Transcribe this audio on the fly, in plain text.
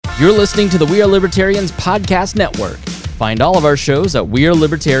You're listening to the We Are Libertarians Podcast Network. Find all of our shows at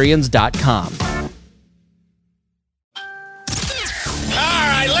wearelibertarians.com. All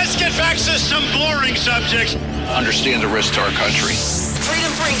right, let's get back to some boring subjects. Understand the risk to our country.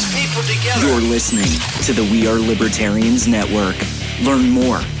 Freedom brings people together. You're listening to the We Are Libertarians Network. Learn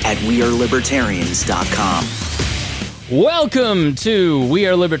more at wearelibertarians.com. Welcome to We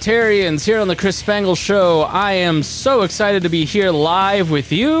Are Libertarians here on the Chris Spangle Show. I am so excited to be here live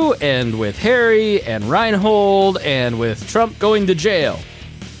with you and with Harry and Reinhold and with Trump going to jail.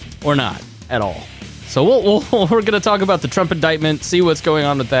 Or not at all. So we're going to talk about the Trump indictment, see what's going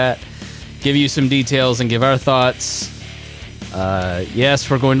on with that, give you some details and give our thoughts. Yes,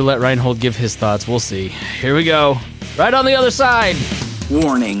 we're going to let Reinhold give his thoughts. We'll see. Here we go. Right on the other side.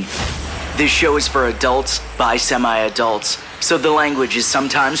 Warning. This show is for adults by semi-adults, so the language is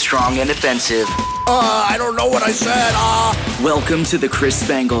sometimes strong and offensive. I don't know what I said. Welcome to the Chris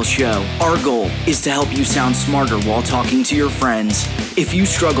Spangle Show. Our goal is to help you sound smarter while talking to your friends. If you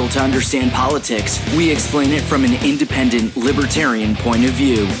struggle to understand politics, we explain it from an independent, libertarian point of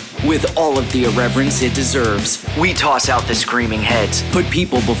view. With all of the irreverence it deserves, we toss out the screaming heads, put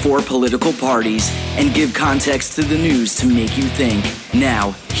people before political parties, and give context to the news to make you think.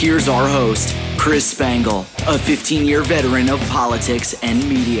 Now, here's our host, Chris Spangle, a 15-year veteran of politics and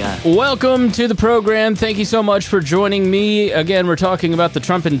media. Welcome to the program. Thank you so much for joining me. Again, we're talking about the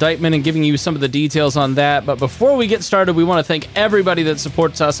Trump indictment and giving you some of the details on that. But before we get started, we want to thank everybody that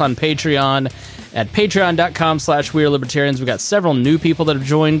supports us on Patreon at patreon.com/wearelibertarians. We've got several new people that have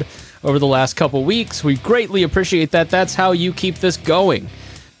joined over the last couple weeks. We greatly appreciate that. That's how you keep this going.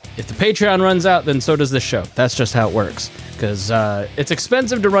 If the Patreon runs out, then so does this show. That's just how it works. Because it's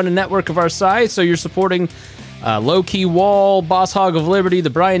expensive to run a network of our size, so you're supporting Low Key Wall, Boss Hog of Liberty, The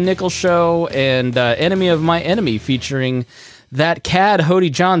Brian Nichols Show, and Enemy of My Enemy, featuring that cad, Hody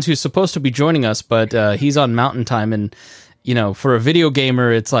Johns, who's supposed to be joining us, but he's on Mountain Time, and, you know, for a video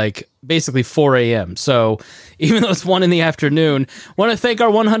gamer, it's like basically 4 a.m., so even though it's 1 in the afternoon, want to thank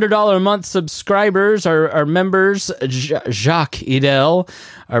our $100 a month subscribers, our members, Jacques Edel,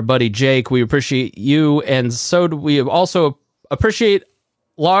 our buddy Jake, we appreciate you, and so do we also appreciate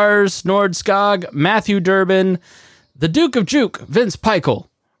Lars Nordskog, Matthew Durbin, the Duke of Juke, Vince Peichel,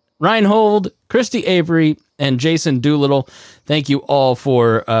 Reinhold, Christy Avery, and Jason Doolittle. Thank you all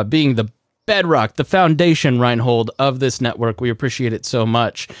for being the bedrock, the foundation, Reinhold, of this network. We appreciate it so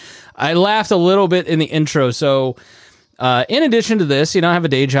much. I laughed a little bit in the intro, so in addition to this, you know, I have a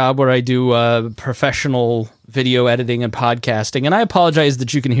day job where I do professional video editing and podcasting, and I apologize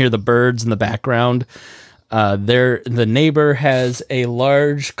that you can hear the birds in the background. The neighbor has a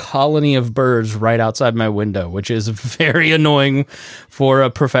large colony of birds right outside my window, which is very annoying for a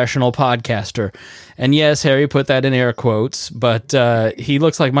professional podcaster. And yes, Harry put that in air quotes, but he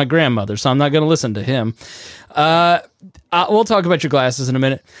looks like my grandmother, so I'm not going to listen to him. We'll talk about your glasses in a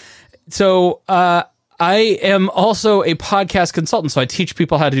minute. So I am also a podcast consultant, so I teach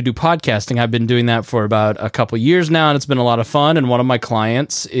people how to do podcasting. I've been doing that for about a couple years now, and it's been a lot of fun, and one of my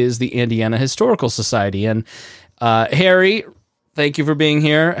clients is the Indiana Historical Society. And Harry, thank you for being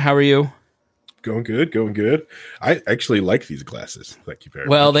here. How are you? Going good, going good. I actually like these glasses. Thank you very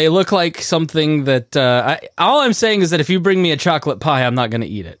much. Well, they look like something that... all I'm saying is that if you bring me a chocolate pie, I'm not going to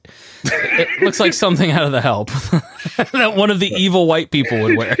eat it. It looks like something out of The Help that one of the evil white people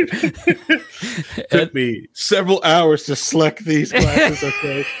would wear. Took me several hours to select these glasses.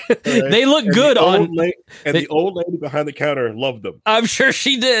 Okay, they look good on... the old lady behind the counter loved them. I'm sure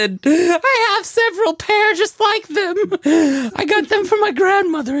she did. I have several pair just like them. I got them from my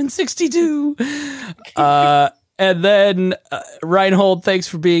grandmother in 1962. And then, Reinhold, thanks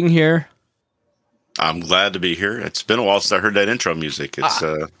for being here. I'm glad to be here. It's been a while since I heard that intro music. It's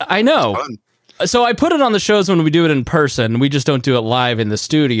I know. It's fun. So I put it on the shows when we do it in person. We just don't do it live in the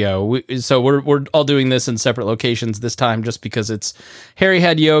studio. So we're all doing this in separate locations this time just because it's... Harry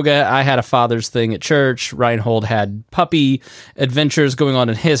had yoga, I had a father's thing at church, Reinhold had puppy adventures going on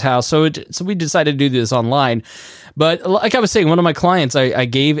in his house, so we decided to do this online. But like I was saying, one of my clients, I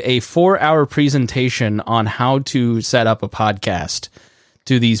gave a 4-hour presentation on how to set up a podcast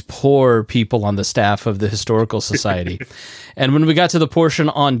to these poor people on the staff of the Historical Society. And when we got to the portion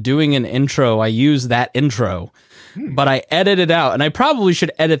on doing an intro, I used that intro, but I edited out, and I probably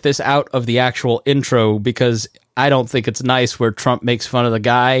should edit this out of the actual intro because I don't think it's nice where Trump makes fun of the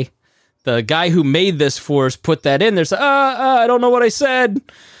guy. The guy who made this for us put that in there. So, I don't know what I said.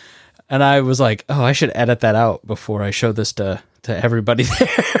 And I was like, oh, I should edit that out before I show this to to everybody there.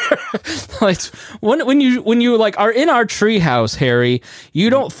 Like when you like are in our treehouse, Harry,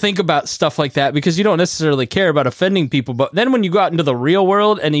 you don't think about stuff like that because you don't necessarily care about offending people. But then when you go out into the real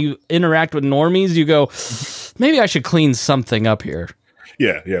world and you interact with normies, you go, maybe I should clean something up here.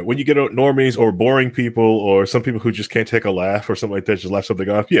 Yeah. When you get out normies or boring people or some people who just can't take a laugh or something like that, just laugh something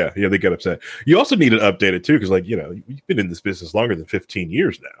off. Yeah, they get upset. You also need to update it too, because like, you've been in this business longer than 15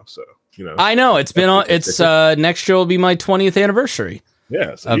 years now. So, I know it's been on. It's next year will be my 20th anniversary.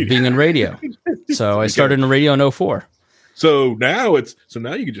 Yeah, of being in radio. So I started in radio in 2004. So now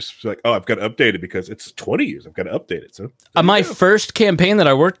you can just like, oh, I've got to update it because it's 20 years. I've got to update it. So my first campaign that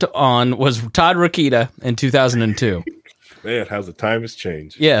I worked on was Todd Rokita in 2002. Man, how's the time has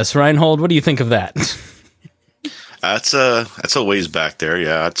changed. Yes, Reinhold, what do you think of that? That's a ways back there.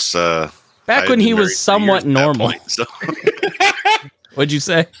 Yeah, it's back when he was somewhat normal. Point, so. What'd you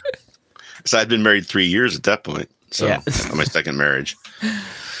say? So I'd been married 3 years at that point. So yeah. On my second marriage.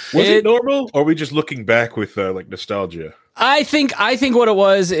 Was it normal, or are we just looking back with like nostalgia? I think what it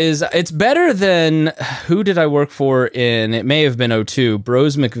was is it's better than who did I work for in? It may have been 2002,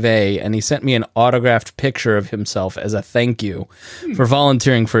 Bros McVeigh, and he sent me an autographed picture of himself as a thank you for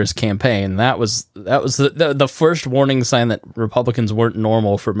volunteering for his campaign. That was the first warning sign that Republicans weren't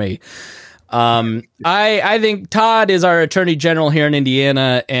normal for me. I think Todd is our attorney general here in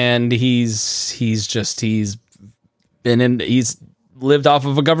Indiana, and he's lived off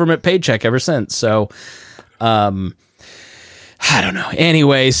of a government paycheck ever since. So, I don't know.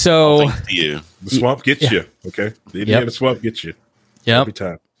 Anyway, so the swamp gets you. Okay, the Indiana swamp gets you. Yep. Every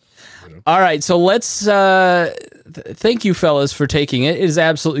time. All right, so let's thank you, fellas, for taking it. It is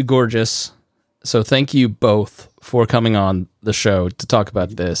absolutely gorgeous. So thank you both for coming on the show to talk about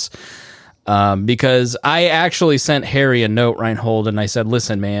this. Because I actually sent Harry a note, Reinhold, and I said,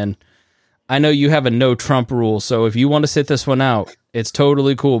 listen, man, I know you have a no Trump rule, so if you want to sit this one out, it's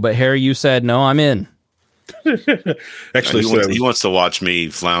totally cool. But Harry, you said, no, I'm in. Actually, he wants to watch me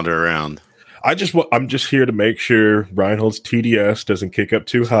flounder around. I'm just here to make sure Reinhold's TDS doesn't kick up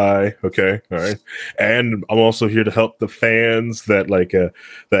too high. Okay. All right. And I'm also here to help the fans that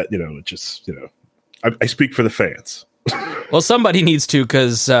I speak for the fans. Well, somebody needs to,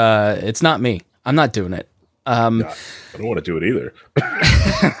 because it's not me. I'm not doing it. I don't want to do it either.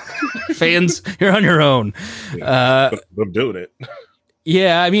 Fans, you're on your own. But I'm doing it.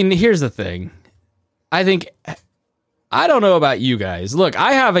 Yeah, I mean, here's the thing. I don't know about you guys. Look,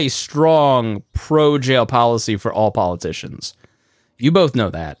 I have a strong pro-jail policy for all politicians. You both know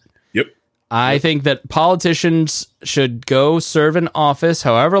that. Yep. I think that politicians should go serve in office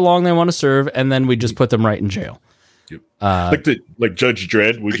however long they want to serve, and then we just put them right in jail. Yep. Like Judge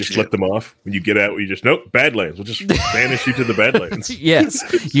Dredd, we just let them off. When you get out, we just, nope, Badlands. We'll just banish you to the Badlands.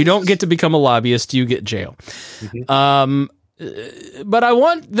 Yes. You don't get to become a lobbyist, you get jail. Mm-hmm. But I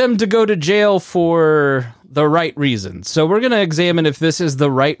want them to go to jail for the right reasons. So we're going to examine if this is the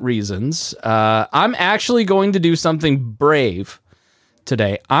right reasons. I'm actually going to do something brave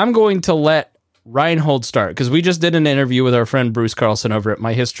today. I'm going to let Reinhold start, because we just did an interview with our friend Bruce Carlson over at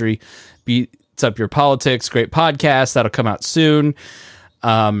My History Beats Up Your Politics. Great podcast. That'll come out soon.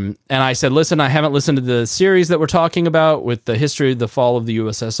 And I said, listen, I haven't listened to the series that we're talking about with the history of the fall of the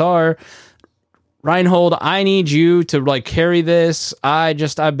USSR. Reinhold, I need you to carry this.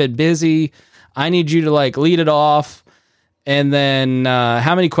 I've been busy. I need you to lead it off. And then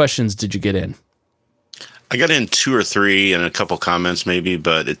how many questions did you get in? I got in 2 or 3 and a couple comments maybe,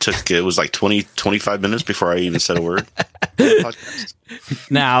 but it was 20, 25 minutes before I even said a word.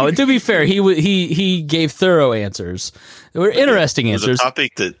 Now, to be fair, he gave thorough answers. They were interesting answers.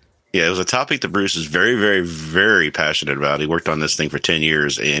 It was a topic that Bruce is very, very, very passionate about. He worked on this thing for 10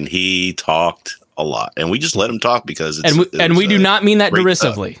 years and he talked a lot, and we just let him talk because we do not mean that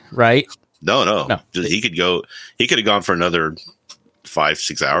derisively, right? No. He could have gone for another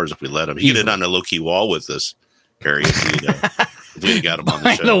 5-6 hours if we let him. He could have done a low key wall with us, Harry, if we got him on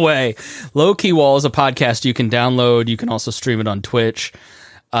the show. By the way, Low Key Wall is a podcast you can download. You can also stream it on Twitch.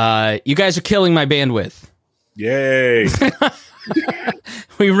 You guys are killing my bandwidth. Yay.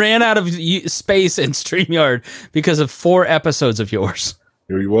 We ran out of space in StreamYard because of 4 episodes of yours.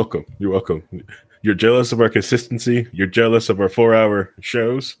 You're welcome. You're welcome. You're jealous of our consistency. You're jealous of our 4-hour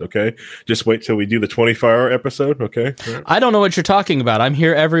shows. Okay. Just wait till we do the 24-hour episode. Okay. Right. I don't know what you're talking about. I'm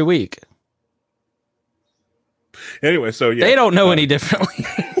here every week. Anyway, so yeah. They don't know any differently.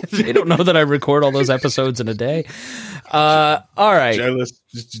 They don't know that I record all those episodes in a day. All right.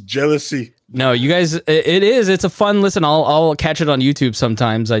 Jealousy. No, you guys, it's a fun listen. I'll catch it on YouTube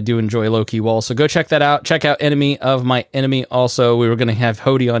sometimes. I do enjoy Low-Key Wall, so go check that out. Check out Enemy of My Enemy. Also, we were going to have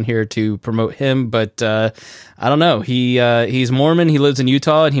Hody on here to promote him, but I don't know. He's Mormon. He lives in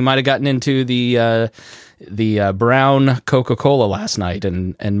Utah, and he might have gotten into the brown Coca-Cola last night,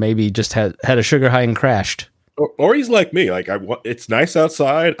 and maybe just had a sugar high and crashed. Or he's like me. Like it's nice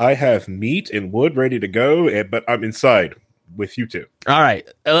outside. I have meat and wood ready to go, but I'm inside with you two. All right,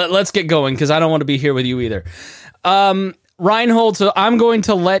 let's get going because I don't want to be here with you either. Reinhold, so I'm going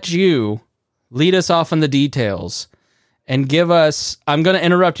to let you lead us off on the details and give us, I'm going to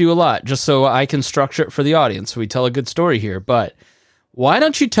interrupt you a lot just so I can structure it for the audience so we tell a good story here. But why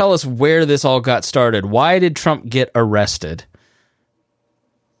don't you tell us where this all got started? Why did Trump get arrested?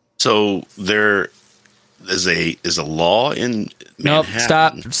 So there is a law in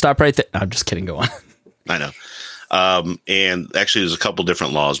Manhattan. Nope, stop right there. I'm just kidding. Go on. I know. And actually, there's a couple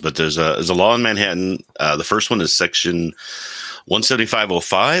different laws, but there's a law in Manhattan. The first one is Section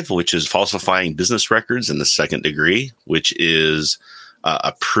 17505, which is falsifying business records in the second degree, which is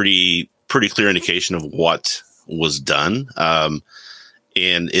a pretty clear indication of what was done.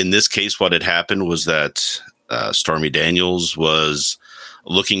 And in this case, what had happened was that Stormy Daniels was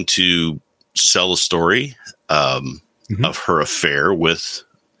looking to sell a story of her affair with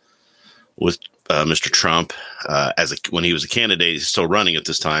Mr. Trump when he was a candidate. He's still running at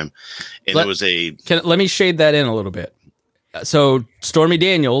this time, and let me shade that in a little bit. So Stormy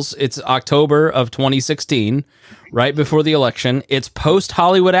Daniels, it's October of 2016, right before the election. It's post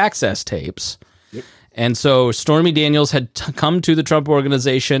Hollywood Access tapes, and so Stormy Daniels had come to the Trump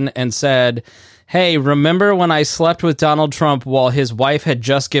organization and said, "Hey, remember when I slept with Donald Trump while his wife had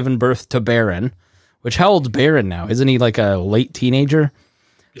just given birth to Barron?" Which, how old's Barron now? Isn't he like a late teenager?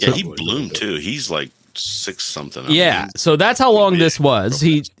 Yeah, so, he bloomed too. He's like 6 something. Yeah, so that's how long this was.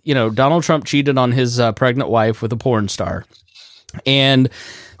 Donald Trump cheated on his pregnant wife with a porn star, and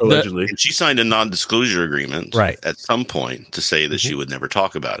allegedly, and she signed a non-disclosure agreement, right, at some point to say that she would never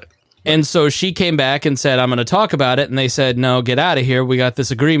talk about it. And so she came back and said, "I'm going to talk about it," and they said, "No, get out of here. We got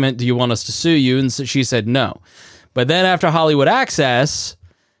this agreement. Do you want us to sue you?" And so she said, "No." But then after Hollywood Access,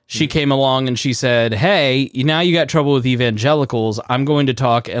 she came along and she said, "Hey, now you got trouble with evangelicals. I'm going to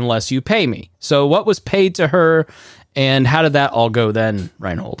talk unless you pay me." So what was paid to her, and how did that all go then,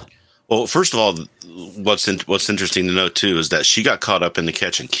 Reinhold? Well, first of all, what's interesting to note too is that she got caught up in the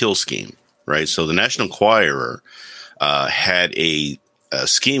catch and kill scheme, right? So the National Enquirer had a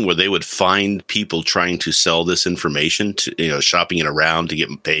scheme where they would find people trying to sell this information to, shopping it around to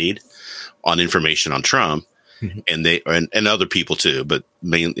get paid on information on Trump. And they and other people too, but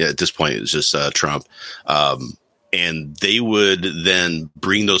mainly at this point it's just Trump. And they would then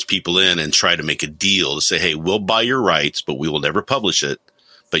bring those people in and try to make a deal to say, "Hey, we'll buy your rights, but we will never publish it,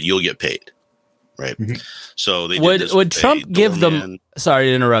 but you'll get paid." Right. So they would Trump give them? Sorry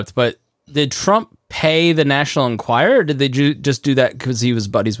to interrupt, but did Trump pay the National Enquirer, or did they just do that because he was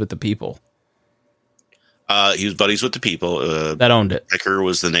buddies with the people? He was buddies with the people that owned it. Becker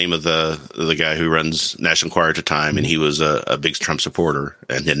was the name of the guy who runs National Enquirer at the time, and he was a big Trump supporter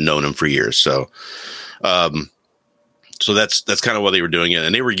and had known him for years. So, so that's kind of why they were doing it,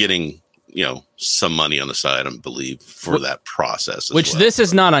 and they were getting some money on the side, I believe, for that process. Which this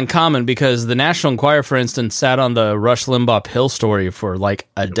is not uncommon because the National Enquirer, for instance, sat on the Rush Limbaugh pill story for like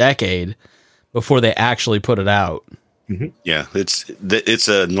a decade before they actually put it out. Yeah, it's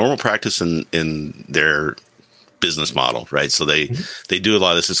a normal practice in their business model, right? So they do a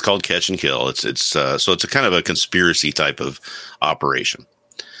lot of this. It's called catch and kill. It's a kind of a conspiracy type of operation.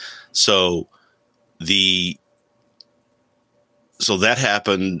 So that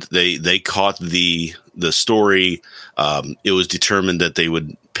happened. They caught the story. It was determined that they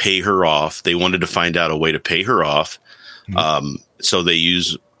would pay her off. They wanted to find out a way to pay her off. So they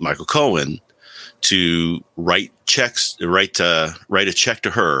used Michael Cohen to write a check to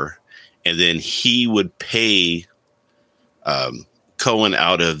her, and then he would pay Cohen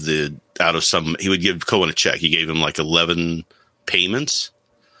out of some. He would give Cohen a check. He gave him like 11 payments,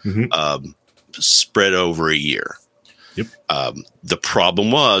 spread over a year. Yep. The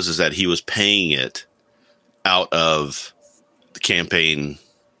problem is that he was paying it out of the campaign.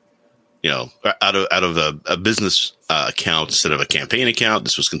 Out of a business account instead of a campaign account.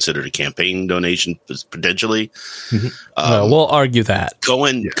 This was considered a campaign donation potentially. We'll argue that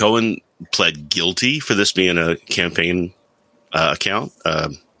Cohen pled guilty for this being a campaign account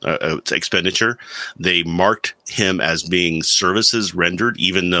expenditure. They marked him as being services rendered,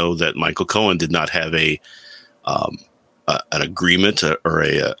 even though that Michael Cohen did not have an agreement or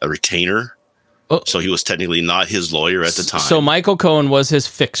a retainer. So he was technically not his lawyer at the time. So Michael Cohen was his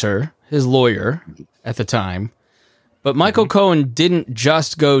fixer, his lawyer at the time. But Michael Cohen didn't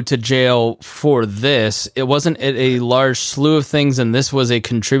just go to jail for this. It wasn't a large slew of things, and this was a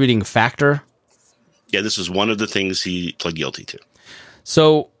contributing factor. Yeah, this is one of the things he pled guilty to.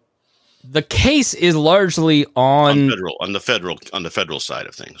 So the case is largely on the federal side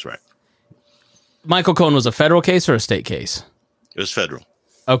of things, right? Michael Cohen was a federal case or a state case? It was federal.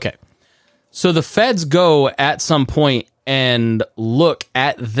 Okay. So the feds go at some point and look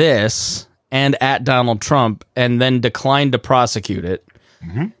at this and at Donald Trump and then decline to prosecute it.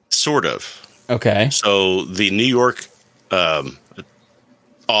 Sort of. Okay. So the New York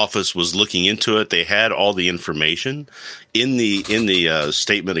office was looking into it. They had all the information in the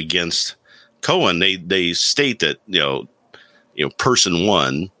statement against Cohen. They state that person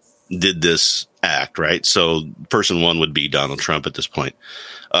one did this act, right? So person one would be Donald Trump at this point.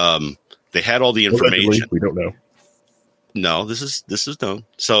 They had all the information. Allegedly, we don't know. No, this is known.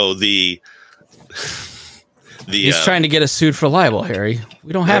 So he's trying to get us sued for libel, Harry.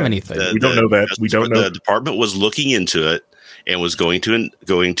 We don't have anything. We don't know that. We don't know. The department was looking into it and was going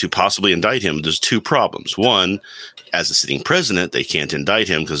to possibly indict him. There's two problems. One, as a sitting president, they can't indict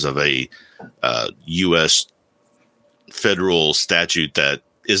him because of a U.S. federal statute that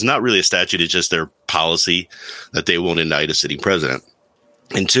is not really a statute. It's just their policy that they won't indict a sitting president.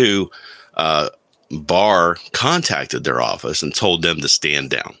 And two, Barr contacted their office and told them to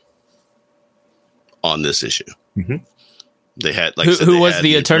stand down on this issue. They had, like, who was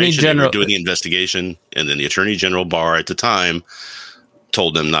the Attorney General doing the investigation, and then the Attorney General Barr at the time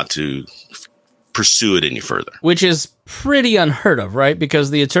told them not to pursue it any further, which is pretty unheard of, right? Because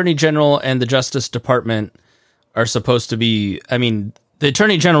the Attorney General and the Justice Department are supposed to be. I mean, the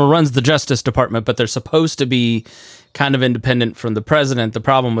Attorney General runs the Justice Department, but they're supposed to be kind of independent from the president. The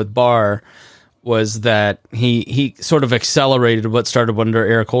problem with Barr was that he sort of accelerated what started under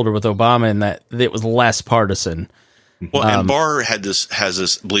Eric Holder with Obama, and that it was less partisan. Well, and Barr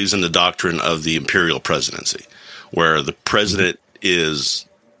believes in the doctrine of the imperial presidency, where the president is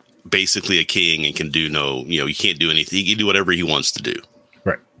basically a king and can do he can't do anything. He can do whatever he wants to do.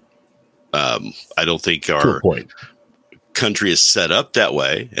 Right. I don't think our country is set up that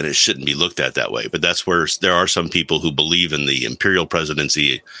way, and it shouldn't be looked at that way. But that's where there are some people who believe in the imperial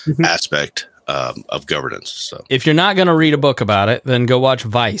presidency aspect of governance. So if you're not going to read a book about it, then go watch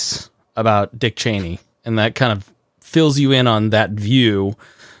Vice about Dick Cheney, and that kind of fills you in on that view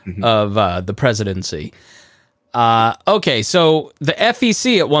of the presidency. Okay, so the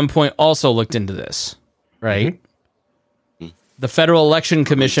FEC at one point also looked into this, right? The Federal Election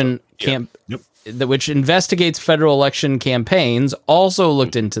Commission, which investigates federal election campaigns, also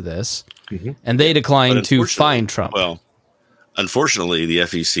looked into this, and they declined to fine Trump. Well, unfortunately, the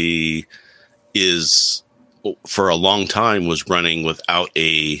FEC for a long time was running without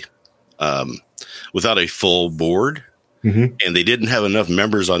a full board, and they didn't have enough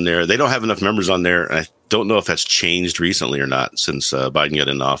members on there. They don't have enough members on there. And I don't know if that's changed recently or not since Biden got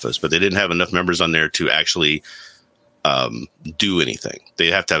into office, but they didn't have enough members on there to actually do anything. They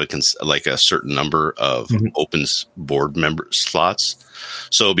have to have a certain number of open board member slots.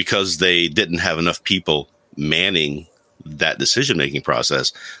 So because they didn't have enough people manning that decision-making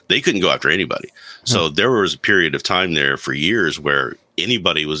process, they couldn't go after anybody. So there was a period of time there for years where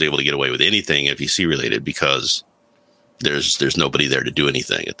anybody was able to get away with anything FEC related because there's nobody there to do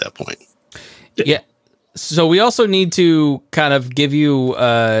anything at that point. Yeah. So we also need to kind of give you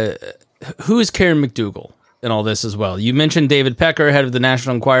who is Karen McDougal in all this as well. You mentioned David Pecker, head of the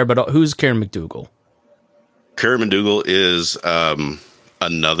National Enquirer, but who's Karen McDougal? Karen McDougal is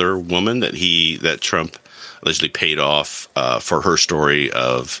another woman that Trump allegedly paid off for her story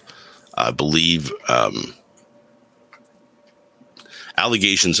of, I believe,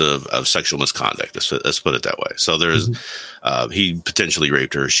 allegations of sexual misconduct. Let's put it that way. So there's he potentially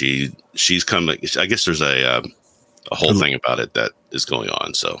raped her. She's coming. I guess there's a whole thing about it that is going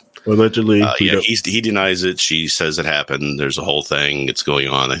on. So allegedly, he denies it. She says it happened. There's a whole thing. It's going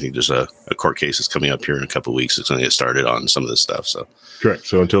on. I think there's a court case that's coming up here in a couple of weeks. It's going to get started on some of this stuff. So correct.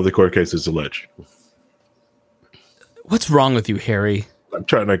 So until the court case is alleged. What's wrong with you, Harry? I'm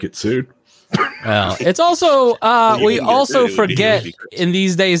trying not to get sued. Well, it's also we also forget in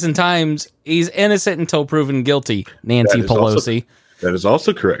these days and times he's innocent until proven guilty. Nancy Pelosi. That is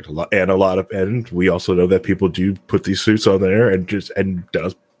also correct. And we also know that people do put these suits on there and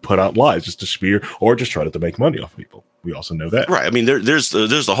does put out lies just to smear or just try to make money off people. We also know that, right? I mean, there's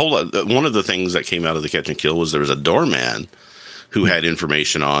a whole lot. One of the things that came out of the catch and kill was there was a doorman who had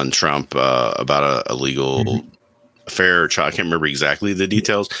information on Trump about a legal affair. I can't remember exactly the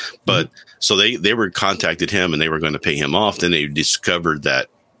details, but so they contacted him and they were going to pay him off. Then they discovered that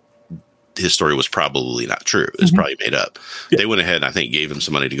his story was probably not true. It was probably made up. Yeah. They went ahead and I think gave him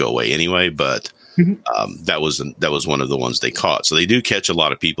some money to go away anyway, but that was one of the ones they caught. So they do catch a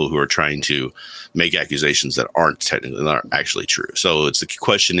lot of people who are trying to make accusations that aren't actually true. So it's the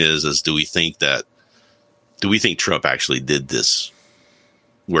question is do we think Trump actually did this,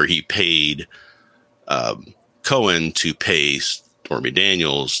 where he paid Cohen to pay Stormy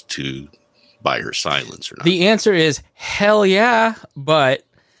Daniels to buy her silence or not? The answer is hell yeah, but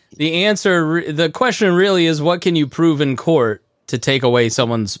the question really is, what can you prove in court to take away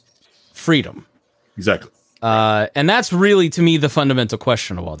someone's freedom? Exactly. And that's really, to me, the fundamental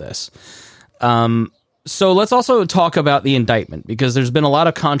question of all this. So let's also talk about the indictment, because there's been a lot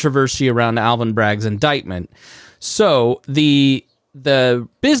of controversy around Alvin Bragg's indictment. So the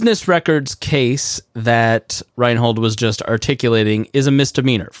business records case that Reinhold was just articulating is a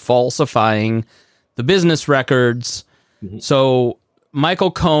misdemeanor, falsifying the business records. So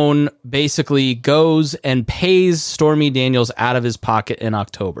Michael Cohen basically goes and pays Stormy Daniels out of his pocket in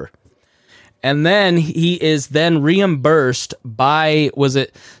October. And then he is then reimbursed by,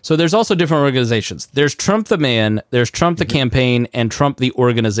 so there's also different organizations. There's Trump the man, there's Trump the campaign, and Trump the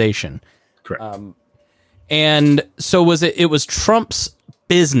organization. Correct. And so it was Trump's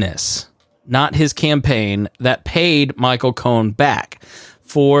business, not his campaign, that paid Michael Cohen back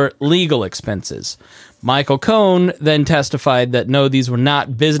for legal expenses. Michael Cohen then testified that no, these were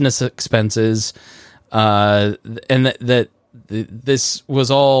not business expenses, and that this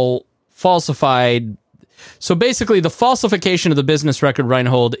was all falsified. So basically, the falsification of the business record,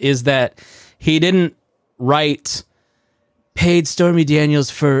 Reinhold, is that he didn't write "paid Stormy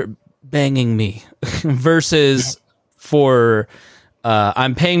Daniels for banging me" versus for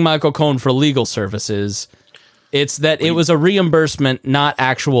I'm paying Michael Cohen for legal services. It's that it was a reimbursement, not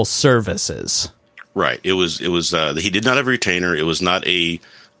actual services. Right. It was he did not have a retainer. It was not a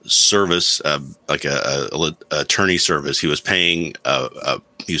service, like a attorney service. He was paying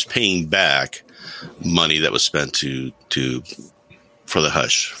back money that was spent for the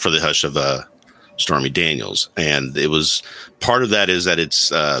hush of Stormy Daniels. And it was part of that is that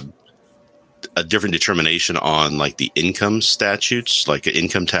it's a different determination on like the income statutes, like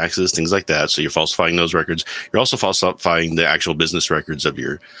income taxes, things like that. So you're falsifying those records. You're also falsifying the actual business records of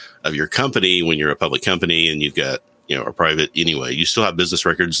your company when you're a public company and you've got, a private anyway. You still have business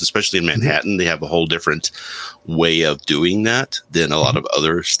records, especially in Manhattan. They have a whole different way of doing that than a lot of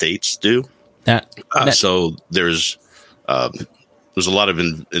other states do. So there's a lot of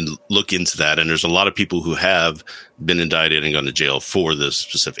look into that, and there's a lot of people who have been indicted and gone to jail for this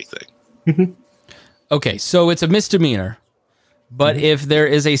specific thing. Okay, so it's a misdemeanor, but if there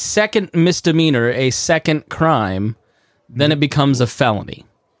is a second misdemeanor, a second crime, then it becomes a felony.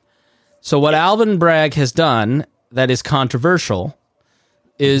 So what Alvin Bragg has done that is controversial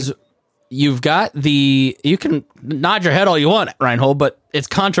is you can nod your head all you want, Reinhold, but it's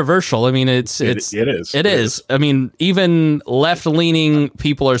controversial. I mean, it is. I mean, even left-leaning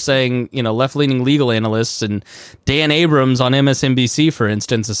people are saying, left-leaning legal analysts, and Dan Abrams on MSNBC, for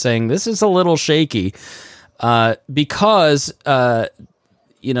instance, is saying this is a little shaky because, the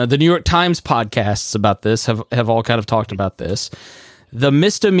New York Times podcasts about this have all kind of talked about this. The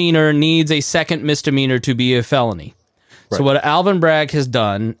misdemeanor needs a second misdemeanor to be a felony. Right. So what Alvin Bragg has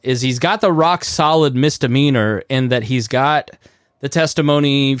done is he's got the rock solid misdemeanor in that he's got the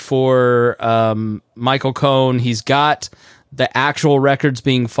testimony for Michael Cohen. He's got the actual records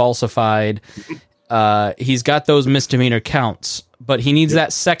being falsified. He's got those misdemeanor counts, but he needs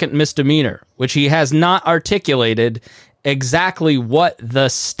that second misdemeanor, which he has not articulated exactly what the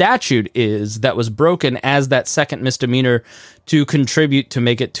statute is that was broken as that second misdemeanor to contribute to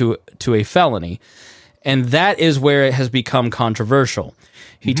make it to a felony. And that is where it has become controversial.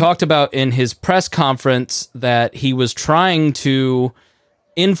 He talked about in his press conference that he was trying to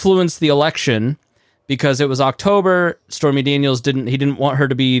influence the election because it was October. Stormy Daniels didn't want her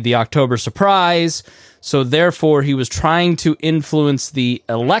to be the October surprise. So therefore he was trying to influence the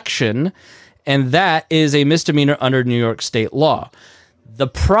election, and that is a misdemeanor under New York state law. The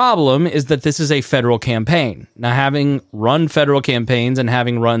problem is that this is a federal campaign. Now, having run federal campaigns and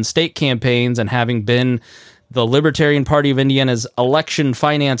having run state campaigns and having been the Libertarian Party of Indiana's election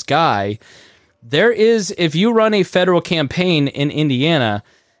finance guy, if you run a federal campaign in Indiana,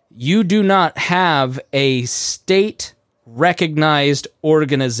 you do not have a state recognized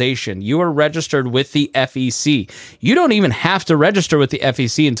organization. You are registered with the FEC. You don't even have to register with the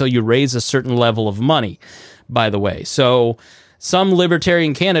FEC until you raise a certain level of money, by the way. So some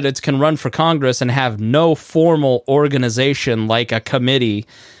libertarian candidates can run for Congress and have no formal organization like a committee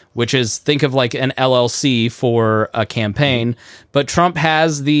which is, think of like an LLC for a campaign. But Trump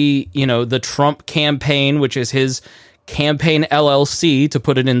has the Trump campaign, which is his campaign LLC, to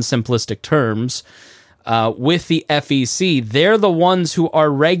put it in simplistic terms, with the FEC. They're the ones who are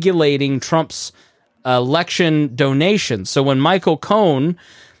regulating Trump's election donations. So when Michael Cohen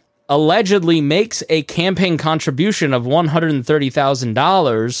allegedly makes a campaign contribution of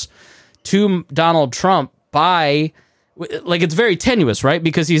 $130,000 to Donald Trump it's very tenuous, right?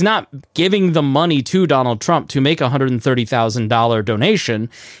 Because he's not giving the money to Donald Trump to make a $130,000 donation.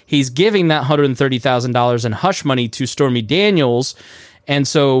 He's giving that $130,000 in hush money to Stormy Daniels. And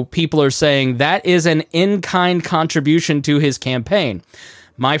so people are saying that is an in-kind contribution to his campaign.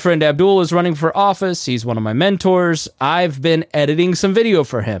 My friend Abdul is running for office. He's one of my mentors. I've been editing some video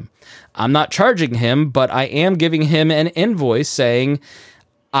for him. I'm not charging him, but I am giving him an invoice saying,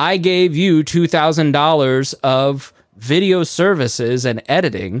 I gave you $2,000 of video services and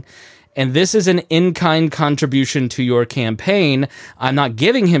editing, and this is an in-kind contribution to your campaign. I'm not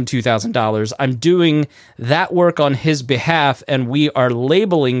giving him $2,000. I'm doing that work on his behalf, and we are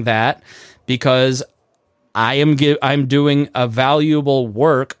labeling that because I'm doing a valuable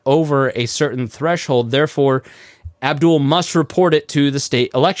work over a certain threshold. Therefore, Abdul must report it to the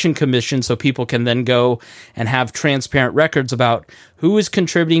state election commission so people can then go and have transparent records about who is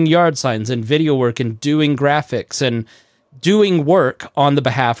contributing yard signs and video work and doing graphics and doing work on the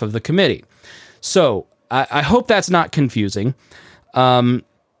behalf of the committee. So I hope that's not confusing.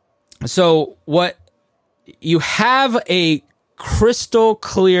 So what you have a crystal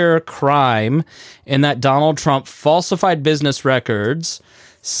clear crime in that Donald Trump falsified business records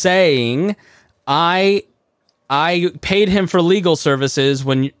saying, I paid him for legal services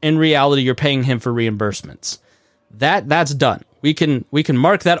when in reality you're paying him for reimbursements. That's done. We can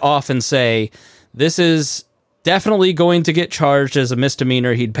mark that off and say this is definitely going to get charged as a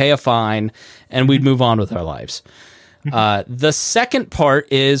misdemeanor. He'd pay a fine and we'd move on with our lives. The second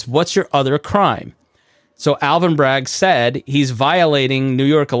part is, what's your other crime? So Alvin Bragg said he's violating New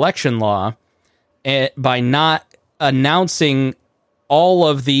York election law by not announcing all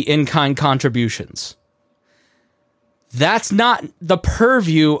of the in-kind contributions. That's not the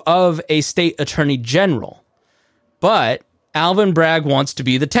purview of a state attorney general, but Alvin Bragg wants to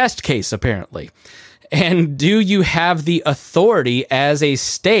be the test case, apparently. And do you have the authority as a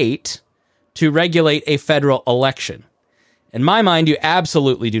state to regulate a federal election? In my mind, you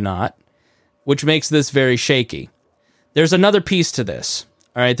absolutely do not, which makes this very shaky. There's another piece to this.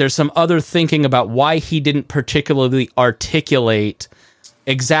 All right, there's some other thinking about why he didn't particularly articulate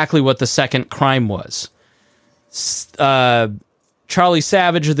exactly what the second crime was. Charlie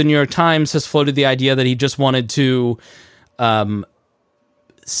Savage of the New York Times has floated the idea that he just wanted to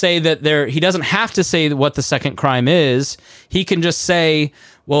say that he doesn't have to say what the second crime is. He can just say,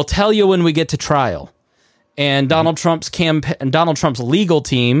 "We'll tell you when we get to trial." And Donald Trump's legal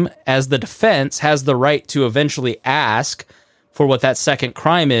team, as the defense, has the right to eventually ask for what that second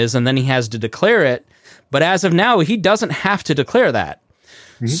crime is, and then he has to declare it. But as of now, he doesn't have to declare that.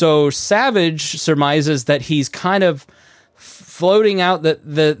 Mm-hmm. So Savage surmises that he's kind of floating out that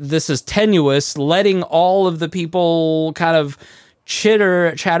this is tenuous, letting all of the people kind of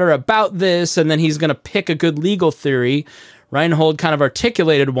chatter about this, and then he's going to pick a good legal theory. Reinhold kind of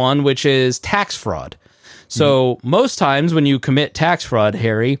articulated one, which is tax fraud. So most times when you commit tax fraud,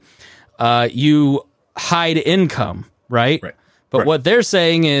 Harry, you hide income, right? But what they're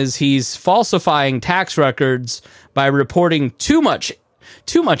saying is he's falsifying tax records by reporting too much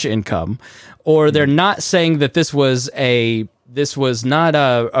income, or they're not saying that this was not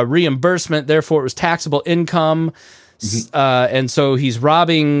a reimbursement, therefore it was taxable income. And so he's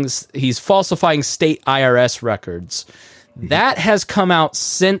falsifying state IRS records. That has come out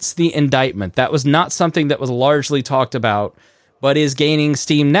since the indictment. That was not something that was largely talked about, but is gaining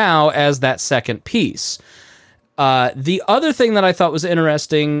steam now as that second piece. The other thing that I thought was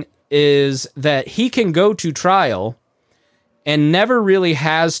interesting is that he can go to trial and never really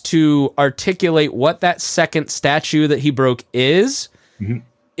has to articulate what that second statute that he broke is. Mm-hmm.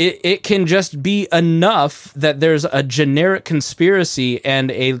 It can just be enough that there's a generic conspiracy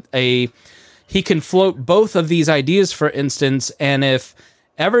and he can float both of these ideas, for instance, and if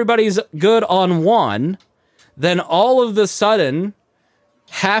everybody's good on one, then all of the sudden,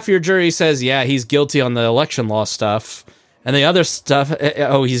 half your jury says, yeah, he's guilty on the election law stuff, and the other stuff,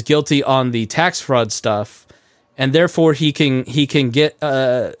 he's guilty on the tax fraud stuff, and therefore he can get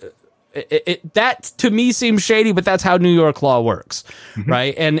that to me seems shady, but that's how New York law works,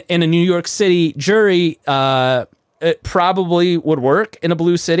 right? And in a New York City jury, it probably would work in a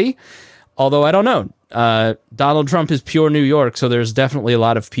blue city. Although I don't know. Donald Trump is pure New York, so there's definitely a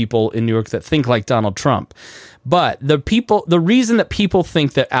lot of people in New York that think like Donald Trump. But the reason that people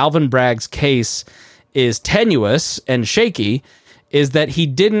think that Alvin Bragg's case is tenuous and shaky is that he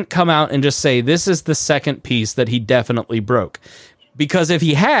didn't come out and just say, this is the second piece that he definitely broke. Because if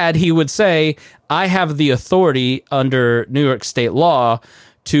he had, he would say, I have the authority under New York state law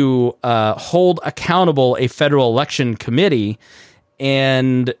to hold accountable a federal election committee,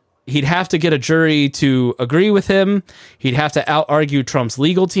 and he'd have to get a jury to agree with him. He'd have to out-argue Trump's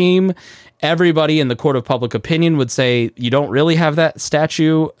legal team. Everybody in the court of public opinion would say, you don't really have that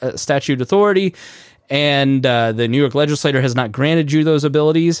statute authority, and the New York legislature has not granted you those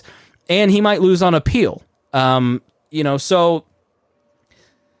abilities, and he might lose on appeal. So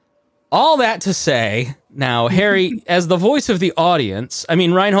all that to say, now, Harry, as the voice of the audience, I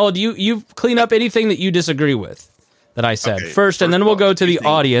mean, Reinhold, you clean up anything that you disagree with that I said first, and then we'll go to the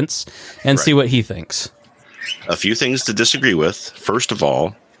audience and see what he thinks. A few things to disagree with. First of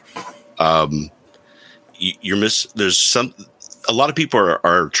all, there's a lot of people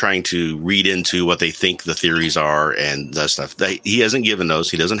are trying to read into what they think the theories are and that stuff. He hasn't given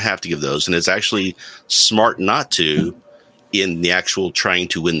those. He doesn't have to give those. And it's actually smart not to in the actual trying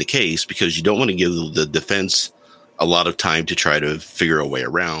to win the case, because you don't want to give the defense a lot of time to try to figure a way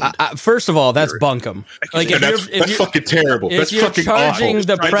around. First of all, that's bunkum. Like that's fucking terrible. That's fucking charging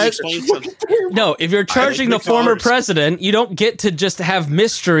awful. If you're charging the former president, you don't get to just have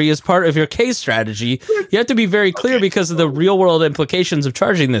mystery as part of your case strategy. You have to be very clear because of the real world implications of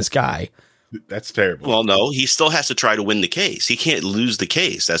charging this guy. That's terrible. Well, no, he still has to try to win the case. He can't lose the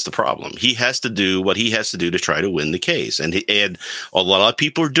case. That's the problem. He has to do what he has to do to try to win the case. And a lot of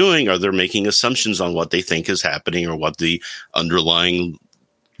people are doing they're making assumptions on what they think is happening or what the underlying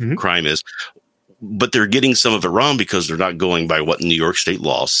crime is. But they're getting some of it wrong because they're not going by what New York state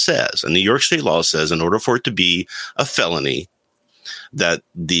law says. And New York state law says in order for it to be a felony, that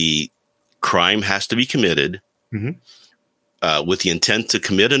the crime has to be committed with the intent to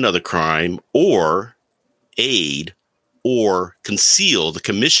commit another crime or aid or conceal the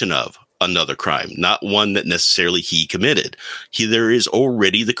commission of another crime, not one that necessarily he committed. There is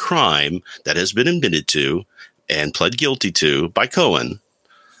already the crime that has been admitted to and pled guilty to by Cohen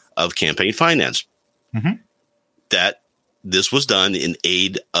of campaign finance. That this was done in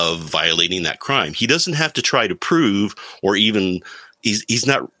aid of violating that crime. He doesn't have to try to prove, or even he's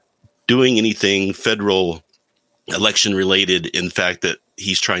not doing anything federal election related, in fact, that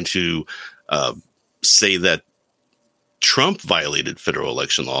he's trying to say that Trump violated federal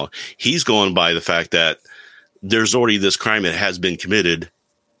election law. He's going by the fact that there's already this crime that has been committed.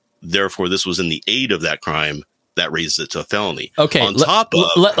 Therefore, this was in the aid of that crime that raises it to a felony. Okay. On top of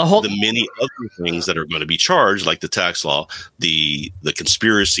the many other things that are going to be charged, like the tax law, the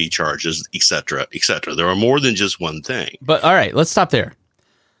conspiracy charges, et cetera, et cetera. There are more than just one thing. But all right, let's stop there.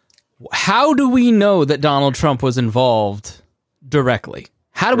 How do we know that Donald Trump was involved directly?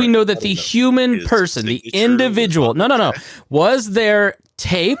 How do we know that the human person, the individual, no. Was there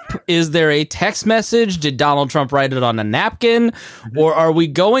tape? Is there a text message? Did Donald Trump write it on a napkin? Or are we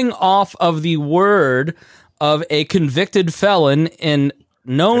going off of the word of a convicted felon and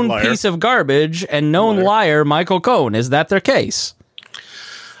known piece of garbage and known liar, Michael Cohen? Is that their case?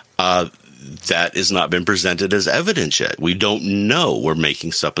 That has not been presented as evidence yet. We don't know. We're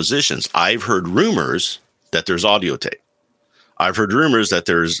making suppositions. I've heard rumors that there's audio tape. I've heard rumors that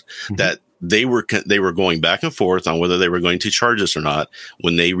there's that they were going back and forth on whether they were going to charge us or not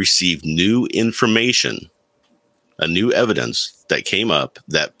when they received new information, a new evidence that came up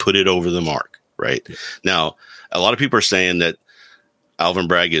that put it over the mark. Right now, a lot of people are saying that Alvin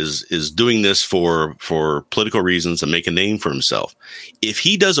Bragg is doing this for political reasons and make a name for himself. If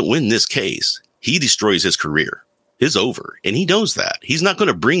he doesn't win this case, he destroys his career. It's over. And he knows that. He's not going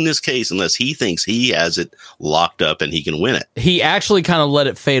to bring this case unless he thinks he has it locked up and he can win it. He actually kind of let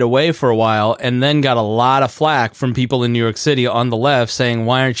it fade away for a while and then got a lot of flack from people in New York City on the left saying,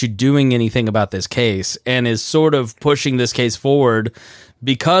 why aren't you doing anything about this case? And is sort of pushing this case forward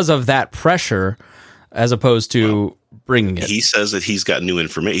because of that pressure as opposed to bringing it. He says that he's got new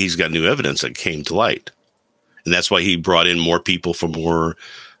information. He's got new evidence that came to light. And that's why he brought in more people for more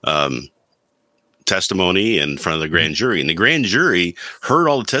testimony in front of the grand jury. And the grand jury heard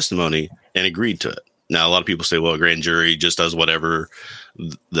all the testimony and agreed to it. Now, a lot of people say, well, a grand jury just does whatever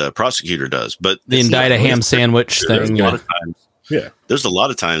the prosecutor does. But the indict a ham sandwich thing. A lot of times, there's a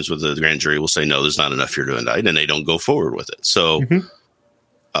lot of times where the grand jury will say, no, there's not enough here to indict, and they don't go forward with it. So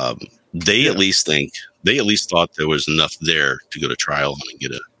they at least thought there was enough there to go to trial and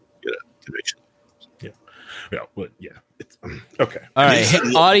get a conviction. Yeah. But Okay. All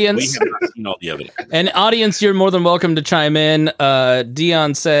right, audience. We have not seen all the evidence. And audience, you're more than welcome to chime in.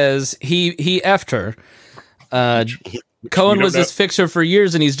 Dion says he effed her. Cohen was this fixer for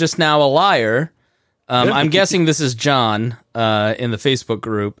years, and he's just now a liar. I'm guessing this is John in the Facebook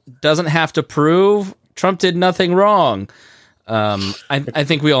group. Doesn't have to prove Trump did nothing wrong. I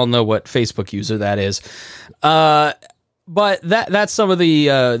think we all know what Facebook user that is. But that's some of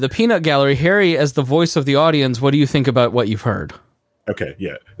the peanut gallery. Harry, as the voice of the audience, what do you think about what you've heard? Okay,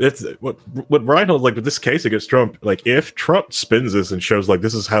 yeah, it's what Reinhold, like with this case against Trump. Like, if Trump spins this and shows like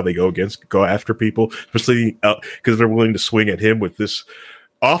this is how they go after people, especially because they're willing to swing at him with this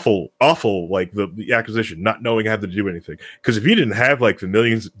awful like the acquisition, not knowing how to do anything. Because if you didn't have like the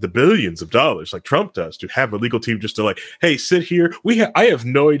billions of dollars like Trump does to have a legal team just to like, hey, sit here, I have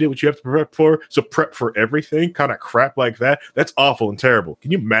no idea what you have to prep for, so prep for everything, kind of crap like that. That's awful and terrible. Can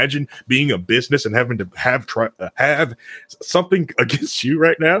you imagine being a business and having to have something against you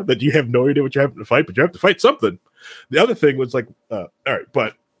right now that you have no idea what you have to fight, but you have to fight something? The other thing was like, all right,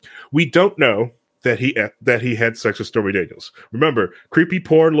 but we don't know that he had sex with Stormy Daniels. Remember, creepy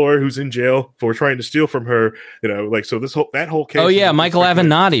porn lawyer who's in jail for trying to steal from her. You know, like, so that whole case. Oh yeah, Michael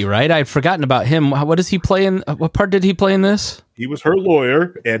Avenatti, right? I'd forgotten about him. What does he play in? What part did he play in this? He was her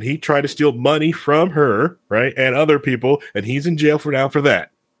lawyer, and he tried to steal money from her, right, and other people, and he's in jail for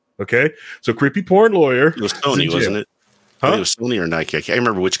that. Okay, so creepy porn lawyer. It was Sony, wasn't it? Huh? It was Sony or Nike. I can't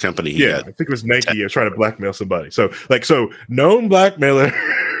remember which company he had. I think it was Nike. He was trying to blackmail somebody. So known blackmailer.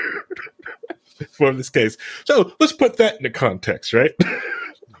 For this case. So let's put that into context, right?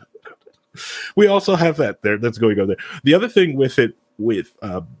 We also have that there. That's going on there. The other thing with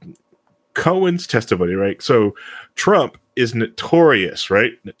Cohen's testimony, right? So Trump is notorious,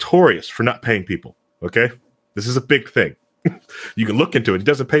 right? Notorious for not paying people. Okay. This is a big thing. You can look into it. He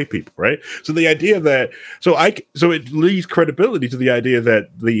doesn't pay people, right? So the idea that so it leaves credibility to the idea that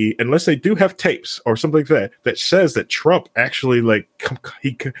unless they do have tapes or something like that says that Trump actually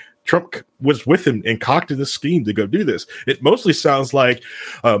Trump was with him and concocted this scheme to go do this. It mostly sounds like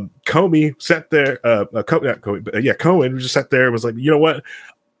Comey sat there. Cohen just sat there and was like, you know what?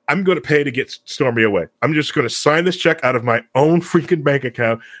 I'm going to pay to get Stormy away. I'm just going to sign this check out of my own freaking bank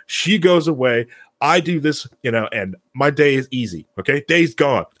account. She goes away. I do this, and my day is easy. Okay, day's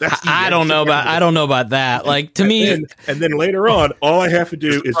gone. That's easy. I don't know about that. Like, to me, and then later on, all I have to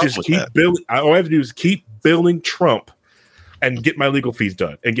do is just keep building. All I have to do is keep building Trump and get my legal fees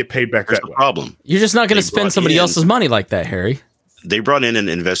done and get paid back. That's the problem. You're just not going to spend somebody else's money like that, Harry. They brought in an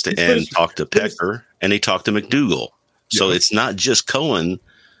investor and talked to Pecker and they talked to McDougal. So it's not just Cohen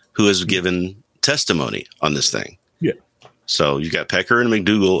who has given testimony on this thing. Yeah. So you've got Pecker and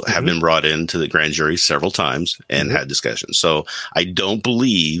McDougal have been brought into the grand jury several times and had discussions. So I don't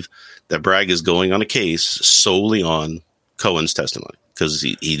believe that Bragg is going on a case solely on Cohen's testimony, because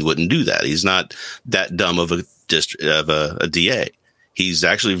he wouldn't do that. He's not that dumb of a DA. He's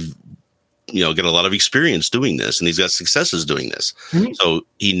actually, got a lot of experience doing this, and he's got successes doing this. Mm-hmm. So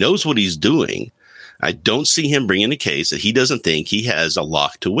he knows what he's doing. I don't see him bringing a case that he doesn't think he has a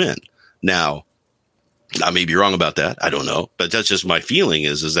lock to win. Now, I may be wrong about that. I don't know, but that's just my feeling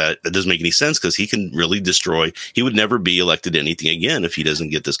is that it doesn't make any sense, because he can really destroy. He would never be elected to anything again if he doesn't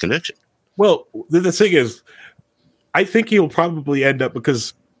get this conviction. Well, the thing is, I think he'll probably end up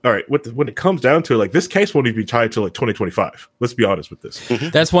because, all right, when it comes down to it, like, this case won't even be tied to like 2025. Let's be honest with this. Mm-hmm.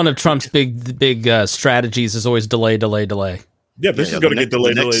 That's one of Trump's big strategies, is always delay. Yeah, this is going to get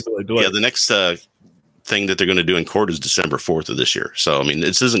delayed. Yeah, the next thing that they're going to do in court is December 4th of this year. So, I mean,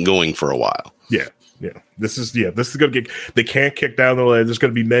 this isn't going for a while. Yeah. This is going to get. They can't kick down the line. There's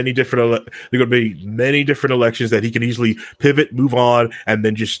going to be many different. Elections that he can easily pivot, move on, and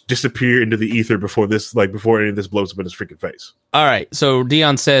then just disappear into the ether before any of this blows up in his freaking face. All right. So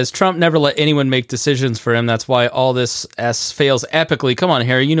Dion says Trump never let anyone make decisions for him. That's why all this fails epically. Come on,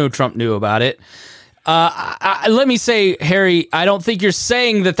 Harry. Trump knew about it. Let me say, Harry, I don't think you're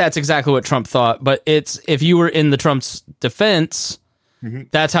saying that that's exactly what Trump thought, but if you were in the Trump's defense. Mm-hmm.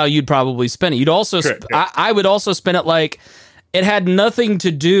 That's how you'd probably spin it. You'd also, I would also spin it like it had nothing to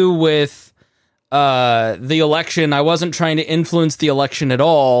do with the election. I wasn't trying to influence the election at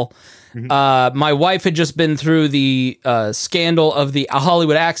all. Mm-hmm. My wife had just been through the scandal of the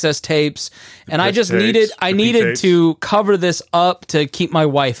Hollywood Access tapes, and I just needed to cover this up to keep my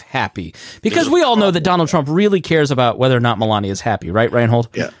wife happy, because we all know that Donald Trump really cares about whether or not Melania is happy, right, Reinhold?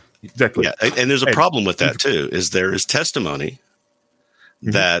 Yeah, exactly. Yeah, and there's a problem with that too. Is there is testimony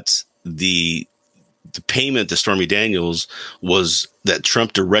that the payment to Stormy Daniels was that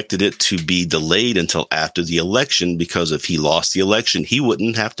Trump directed it to be delayed until after the election, because if he lost the election, he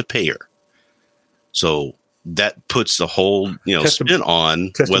wouldn't have to pay her. So that puts the whole spin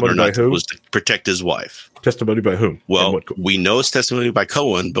on whether or not it was to protect his wife. Testimony by whom? Well, we know it's testimony by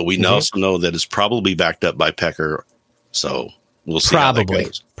Cohen, but we also know that it's probably backed up by Pecker. So we'll see how that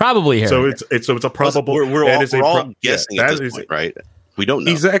goes. Probably here. So it's a probable. We're all guessing at this point, right? We don't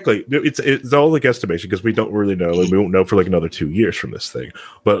know exactly. It's all like estimation because we don't really know, and we won't know for like another 2 years from this thing.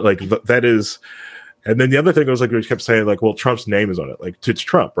 But like that is. And then the other thing was like we kept saying like, well, Trump's name is on it. Like it's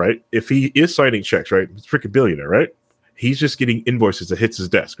Trump, right? If he is signing checks, right? He's a freaking billionaire, right? He's just getting invoices that hits his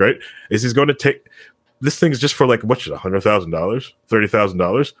desk, right? Is he's going to take this thing is just for like what should $100,000,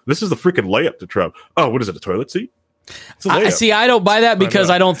 $30,000? This is the freaking layup to Trump. Oh, what is it? A toilet seat? I don't buy that because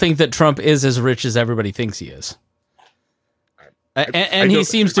I don't think that Trump is as rich as everybody thinks he is. And he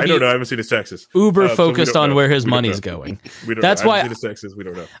seems to be. I don't know. I haven't seen his taxes. Uber focused on where his money's going. That's why. His taxes. We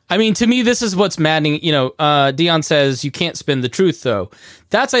don't know. I mean, to me, this is what's maddening. Dion says you can't spin the truth, though.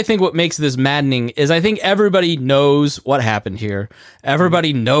 That's, I think, what makes this maddening is I think everybody knows what happened here.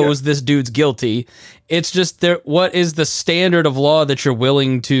 Everybody knows this dude's guilty. It's just what is the standard of law that you're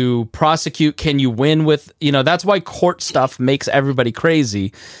willing to prosecute? Can you win with? That's why court stuff makes everybody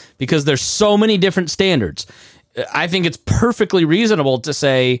crazy because there's so many different standards. I think it's perfectly reasonable to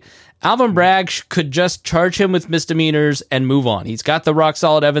say Alvin Bragg could just charge him with misdemeanors and move on. He's got the rock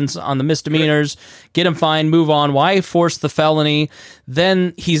solid evidence on the misdemeanors, get him fined, move on. Why force the felony?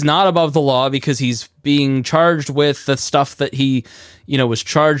 Then he's not above the law because he's being charged with the stuff that he, was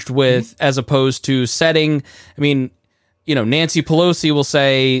charged with as opposed to setting. I mean, Nancy Pelosi will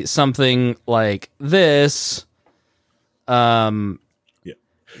say something like this,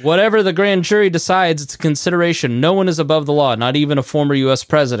 whatever the grand jury decides, it's a consideration. No one is above the law, not even a former U.S.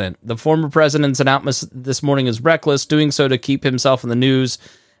 president. The former president's announcement this morning is reckless, doing so to keep himself in the news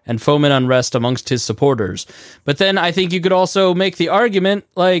and foment unrest amongst his supporters. But then I think you could also make the argument,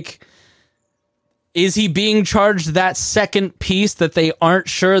 like, is he being charged that second piece that they aren't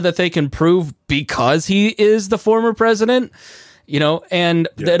sure that they can prove because he is the former president?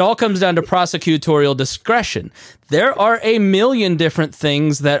 It all comes down to prosecutorial discretion. There are a million different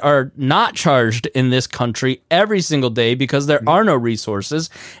things that are not charged in this country every single day because there are no resources.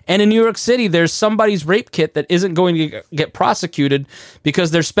 And in New York City, there's somebody's rape kit that isn't going to get prosecuted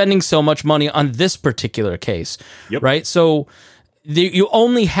because they're spending so much money on this particular case, right? So you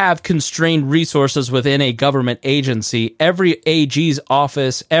only have constrained resources within a government agency. Every AG's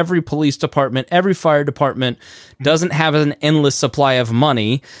office, every police department, every fire department doesn't have an endless supply of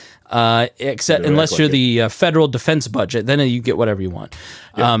money, except unless you're the federal defense budget. Then you get whatever you want.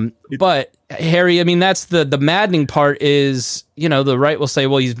 Yeah. But Harry, I mean, that's the maddening part is, the right will say,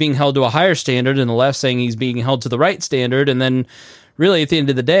 well, he's being held to a higher standard, and the left saying he's being held to the right standard. And then really at the end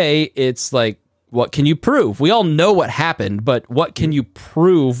of the day, it's like, what can you prove? We all know what happened, but what can you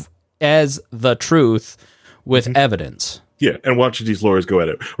prove as the truth with evidence? Yeah, and watching these lawyers go at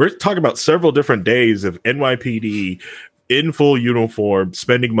it. We're talking about several different days of NYPD in full uniform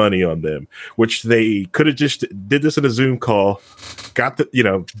spending money on them, which they could have just did this in a Zoom call, get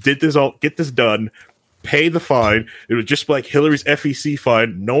this done, pay the fine. It was just like Hillary's FEC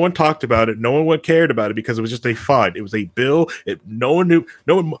fine. No one talked about it. No one cared about it because it was just a fine. It was a bill. No one knew.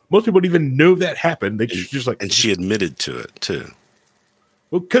 Most people didn't even know that happened. They just like, and she admitted to it too.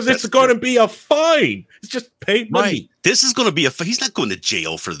 Well, because it's going to be a fine. It's just pay money. Right. This is going to be he's not going to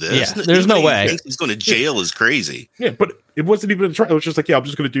jail for this. Yeah, there's no way. He's going to jail is crazy. Yeah, but it wasn't even a trial. It was just like, I'm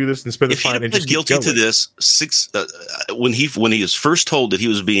just going to do this and spend the fine. If he had pled guilty to this when he was first told that he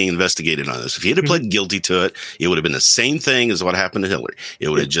was being investigated on this, if he had pled guilty to it, it would have been the same thing as what happened to Hillary. It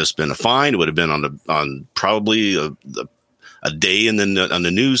would have just been a fine. It would have been on probably a day on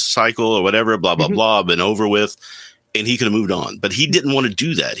the news cycle or whatever. Blah blah blah. Been over with. And he could have moved on, but he didn't want to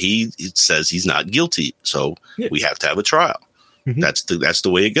do that. He says he's not guilty, so we have to have a trial. That's the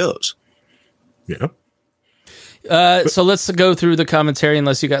way it goes. Yeah. So let's go through the commentary.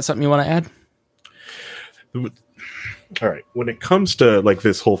 Unless you got something you want to add. All right. When it comes to like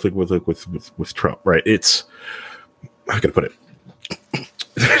this whole thing with Trump, right? It's how can I put it?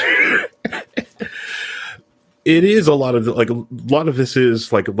 It is a lot of this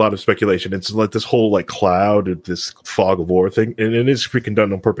is like a lot of speculation. It's like this whole like cloud, this fog of war thing, and it is freaking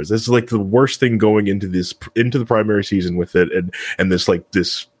done on purpose. It's like the worst thing going into the primary season with it, and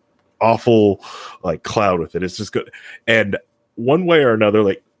this awful like cloud with it. It's just good, and one way or another,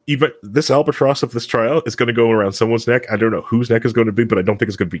 like even this albatross of this trial is going to go around someone's neck. I don't know whose neck is going to be, but I don't think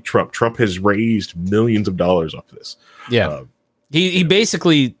it's going to be Trump. Trump has raised millions of dollars off this. Yeah, he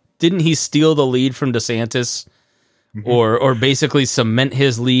basically. Didn't he steal the lead from DeSantis or basically cement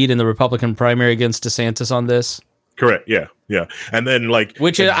his lead in the Republican primary against DeSantis on this? Correct. Yeah. Yeah. And then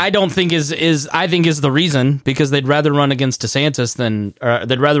which I don't think is the reason, because they'd rather run against DeSantis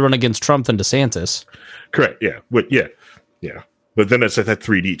they'd rather run against Trump than DeSantis. Correct. Yeah. Yeah. But then it's like that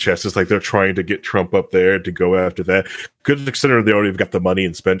 3D chess. It's like they're trying to get Trump up there to go after that. Good, considering they already have got the money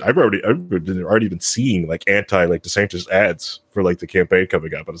and spend. I've already been seeing like DeSantis ads for like the campaign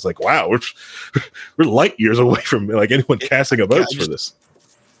coming up, and it's like, wow, we're light years away from like anyone casting a vote for this.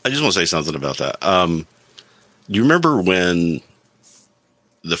 I just want to say something about that. You remember when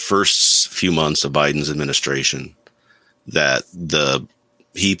the first few months of Biden's administration that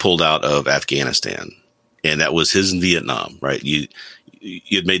he pulled out of Afghanistan? And that was his in Vietnam, right? You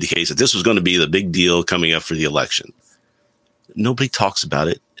had made the case that this was going to be the big deal coming up for the election. Nobody talks about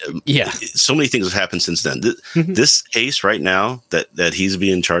it. Yeah. So many things have happened since then. This case right now that he's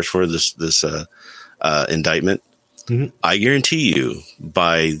being charged for, this indictment, I guarantee you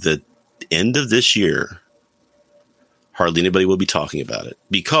by the end of this year, hardly anybody will be talking about it,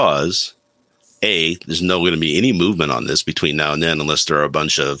 because there's no going to be any movement on this between now and then, unless there are a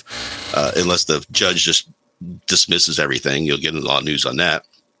bunch of, unless the judge just dismisses everything. You'll get a lot of news on that.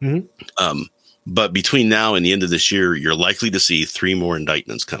 But between now and the end of this year, you're likely to see 3 more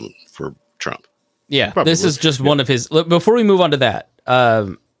indictments come for Trump. Yeah, probably. This is just one of his. Look, before we move on to that,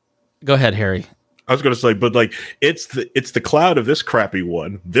 go ahead, Harry. I was going to say, but like it's the cloud of this crappy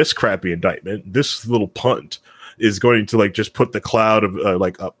indictment. This little punt is going to like just put the cloud of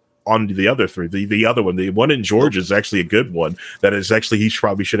up on the other 3. The other one, the one in Georgia, is actually a good one. That is actually he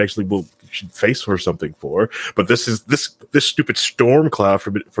probably should face for something for. But this stupid storm cloud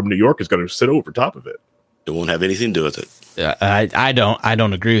from New York is going to sit over top of it. It won't have anything to do with it. I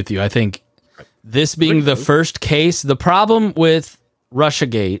don't agree with you. I think this being the first case, the problem with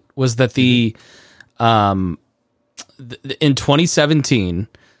Russiagate was that in 2017.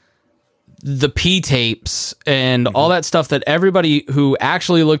 The P tapes and all that stuff that everybody who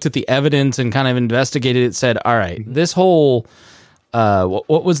actually looked at the evidence and kind of investigated it said, all right, this whole,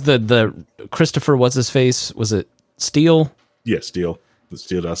 what was the Christopher, what's his face? Was it Steele? Yeah, Steele. The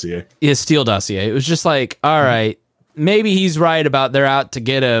Steele dossier. Yeah, Steele dossier. It was just like, all right, maybe he's right about they're out to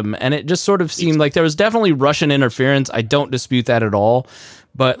get him. And it just sort of seemed like there was definitely Russian interference. I don't dispute that at all.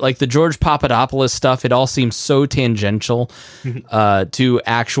 But like the George Papadopoulos stuff, it all seems so tangential to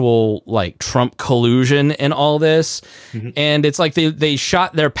actual like Trump collusion in all this. And it's like they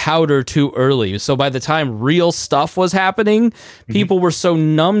shot their powder too early. So by the time real stuff was happening, people were so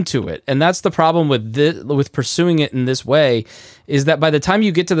numb to it. And that's the problem with pursuing it in this way, is that by the time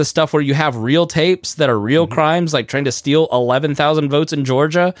you get to the stuff where you have real tapes that are real crimes, like trying to steal 11,000 votes in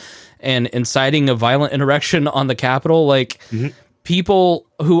Georgia and inciting a violent insurrection on the Capitol, like people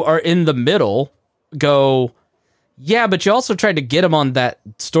who are in the middle go, yeah, but you also tried to get him on that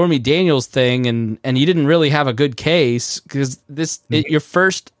Stormy Daniels thing, and you didn't really have a good case, because your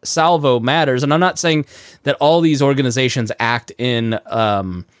first salvo matters. And I'm not saying that all these organizations act in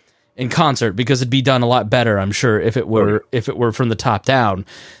concert, because it'd be done a lot better, I'm sure, if it were from the top down.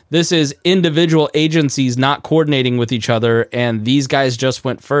 This is individual agencies not coordinating with each other, and these guys just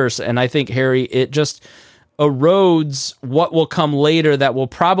went first. And I think, Harry, it just erodes what will come later that will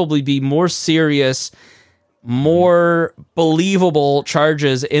probably be more serious, more believable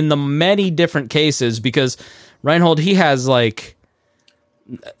charges in the many different cases, because Reinhold, he has like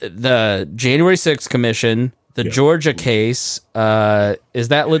the January 6th commission, the Georgia case. Is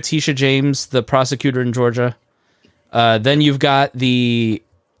that Letitia James, the prosecutor in Georgia? Then you've got the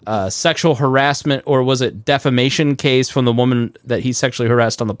sexual harassment, or was it defamation case from the woman that he sexually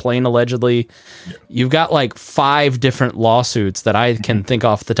harassed on the plane, allegedly. You've got like 5 different lawsuits that I can think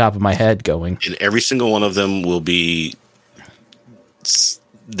off the top of my head going. And every single one of them will be,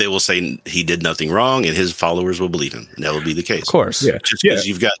 they will say he did nothing wrong, and his followers will believe him. And that will be the case. Of course. Yeah. Just because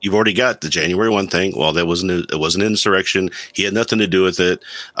you've already got the January 1 thing. Well, it wasn't an insurrection. He had nothing to do with it.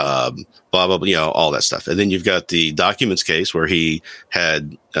 Blah, blah, blah, all that stuff. And then you've got the documents case where he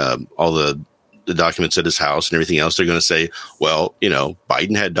had all the documents at his house and everything else. They're going to say, well,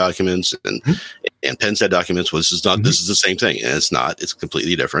 Biden had documents and Pence had documents. Well, this is the same thing. And it's not. It's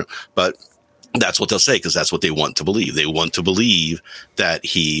completely different. But that's what they'll say, because that's what they want to believe. They want to believe that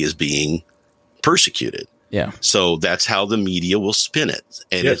he is being persecuted. Yeah. So that's how the media will spin it.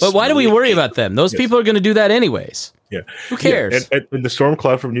 And but why do we worry about them? Those people are going to do that anyways. Yeah. Who cares? Yeah. And the storm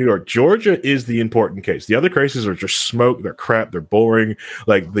cloud from New York, Georgia is the important case. The other cases are just smoke. They're crap. They're boring.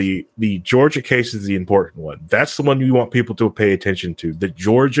 Like the Georgia case is the important one. That's the one you want people to pay attention to. The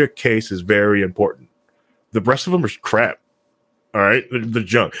Georgia case is very important. The rest of them are crap. All right. The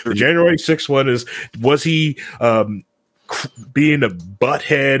junk. The January 6th one was he being a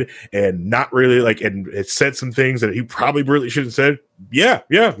butthead and not really like, and it said some things that he probably really shouldn't have said. Yeah.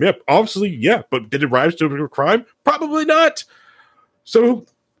 Obviously, yeah. But did it rise to a crime? Probably not. So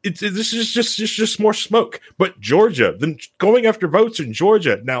this is just more smoke. But Georgia, then going after votes in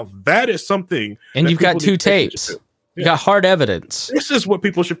Georgia, now that is something. And you've got 2 tapes. You got hard evidence. This is what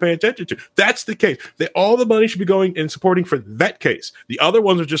people should pay attention to. That's the case. All the money should be going and supporting for that case. The other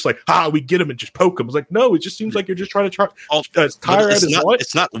ones are just like, we get them and just poke them. It's like, no, it just seems like you're just trying to tire at his what?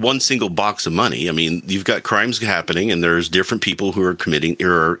 It's not one single box of money. I mean, you've got crimes happening, and there's different people who are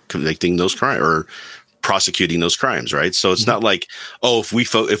convicting those crimes or prosecuting those crimes, right? So it's not like,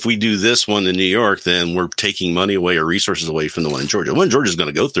 if we do this one in New York, then we're taking money away or resources away from the one in Georgia. One in Georgia is going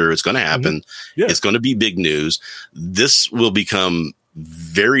to go through. It's going to happen. Yeah. It's going to be big news. This will become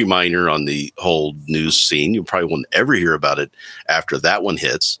very minor on the whole news scene. You probably won't ever hear about it after that one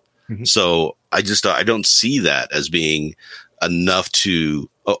hits. So I don't see that as being enough to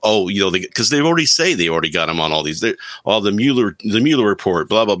because they already got him on all these. The Mueller report,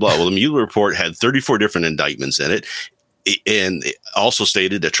 blah blah blah. Well, the Mueller report had 34 different indictments in it, and it also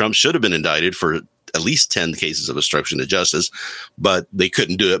stated that Trump should have been indicted for at least 10 cases of obstruction of justice, but they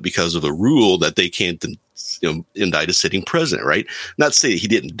couldn't do it because of a rule that they can't indict a sitting president. Right? Not to say he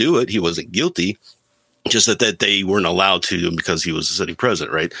didn't do it; he wasn't guilty. Just that they weren't allowed to because he was a sitting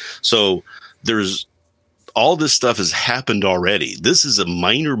president. Right? So there's. All this stuff has happened already. This is a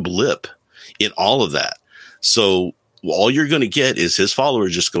minor blip in all of that. So all you're going to get is his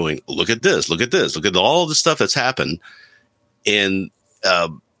followers just going, look at this, look at all the stuff that's happened. And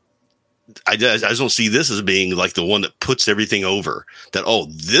I just don't see this as being like the one that puts everything over. That,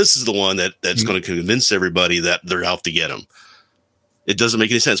 this is the one that's going to convince everybody that they're out to get him. It doesn't make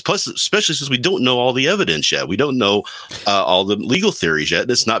any sense. Plus, especially since we don't know all the evidence yet. We don't know all the legal theories yet.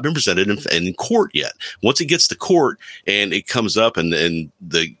 It's not been presented in court yet. Once it gets to court and it comes up and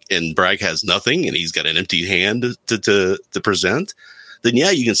Bragg has nothing and he's got an empty hand to present, then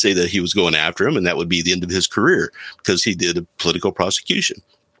yeah, you can say that he was going after him and that would be the end of his career because he did a political prosecution.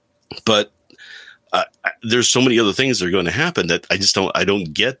 But there's so many other things that are going to happen that I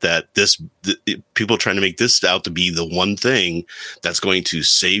don't get that people are trying to make this out to be the one thing that's going to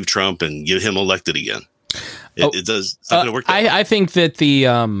save Trump and get him elected again. It's not going to work. I think that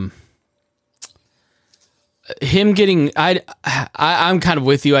him getting, I'm kind of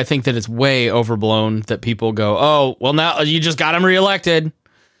with you. I think that it's way overblown that people go, now you just got him reelected.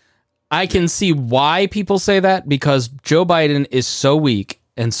 I can see why people say that because Joe Biden is so weak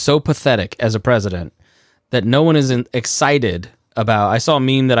and so pathetic as a president that no one is excited about. I saw a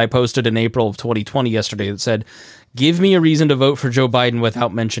meme that I posted in April of 2020 yesterday that said, give me a reason to vote for Joe Biden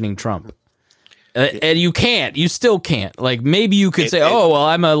without mentioning Trump. And you still can't. Like maybe you could say,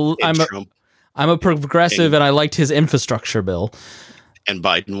 I'm a progressive and I liked his infrastructure bill. And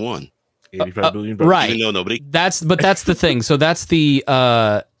Biden won. 85 billion bucks. Right. Even though nobody. That's the thing. So that's the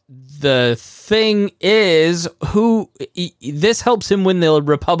thing is this helps him win the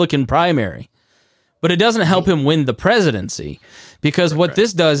Republican primary, but it doesn't help him win the presidency because what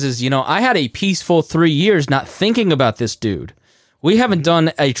this does is, I had a peaceful 3 years not thinking about this dude. We haven't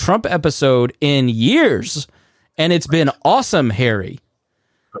done a Trump episode in years and it's been awesome, Harry.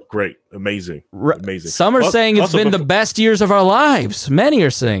 Great. Amazing. Some are saying it's been the best years of our lives. Many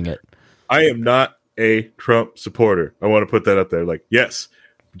are saying it. I am not a Trump supporter. I want to put that out there. Like, yes.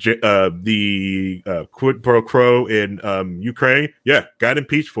 The quid pro quo in Ukraine, got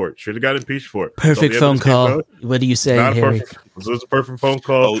impeached for it. Should have got impeached for it. Perfect phone call. What do you say, Harry? This was a perfect phone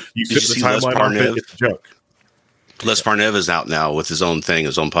call. You did see Les Parnev? It's a joke. Les Parnev is out now with his own thing,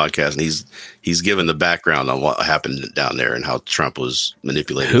 his own podcast, and he's given the background on what happened down there and how Trump was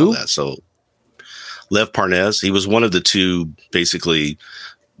manipulating all that. So Lev Parnas, he was one of the two basically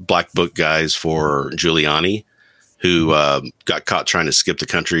black book guys for Giuliani, who got caught trying to skip the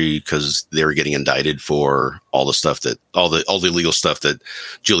country because they were getting indicted for all the stuff all the illegal stuff that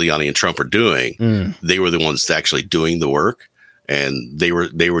Giuliani and Trump are doing. They were the ones actually doing the work, and they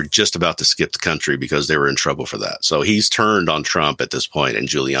were just about to skip the country because they were in trouble for that. So he's turned on Trump at this point and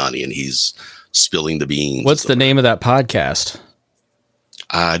Giuliani, and he's spilling the beans. What's the name of that podcast?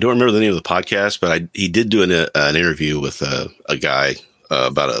 I don't remember the name of the podcast, but he did do an interview with a guy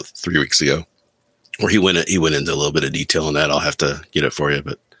about 3 weeks ago, where he went into a little bit of detail on that. I'll have to get it for you,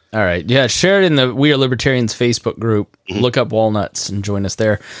 but all right, yeah, share it in the We Are Libertarians Facebook group. Look up Walnuts and join us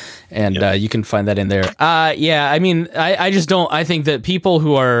there, and you can find that in there. I mean, I just don't. I think that people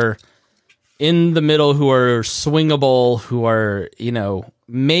who are in the middle, who are swingable, who are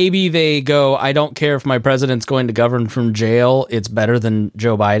maybe they go, I don't care if my president's going to govern from jail. It's better than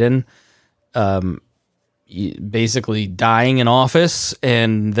Joe Biden. basically dying in office,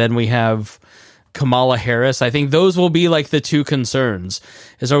 and then we have Kamala Harris. I think those will be like the two concerns: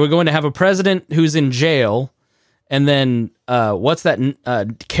 is are we going to have a president who's in jail, and then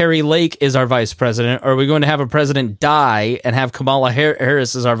Carrie Lake is our vice president, or are we going to have a president die and have Kamala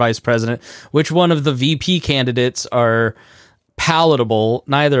Harris as our vice president? Which one of the VP candidates are palatable?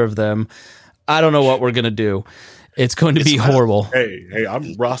 Neither of them. I don't know what we're going to do. It's going to be horrible. Hey,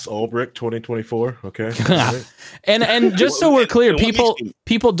 I'm Ross Ulbricht 2024. Okay. and just so we're clear,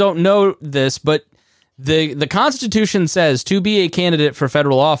 people don't know this, but the Constitution says to be a candidate for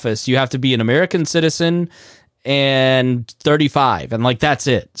federal office, you have to be an American citizen and 35, and like that's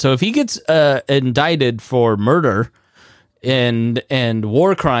it. So if he gets indicted for murder and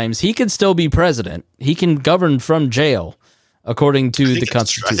war crimes, he can still be president. He can govern from jail. According to the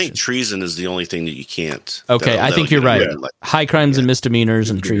Constitution. I think treason is the only thing that you can't. Okay, I think you're right. High crimes and misdemeanors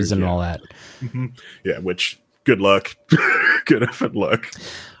and treason and all that. Mm-hmm. Yeah, which good luck. Good luck.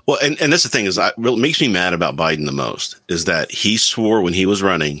 Well, and that's the thing is, what makes me mad about Biden the most is that he swore when he was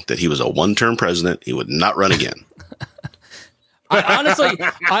running that he was a one-term president. He would not run again. I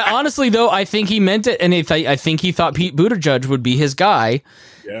honestly, though, I think he meant it, and I think he thought Pete Buttigieg would be his guy.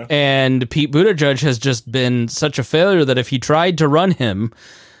 Yeah. And Pete Buttigieg has just been such a failure that if he tried to run him,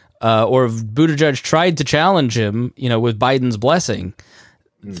 or if Buttigieg tried to challenge him, with Biden's blessing,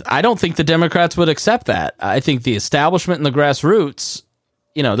 I don't think the Democrats would accept that. I think the establishment and the grassroots,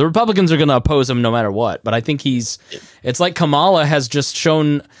 the Republicans are going to oppose him no matter what. But I think it's like Kamala has just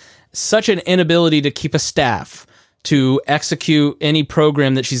shown such an inability to keep a staff to execute any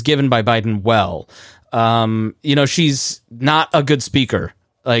program that she's given by Biden well. She's not a good speaker.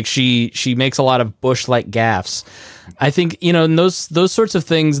 Like she makes a lot of Bush-like gaffes. I think, and those sorts of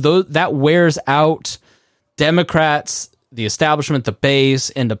things, that wears out Democrats, the establishment, the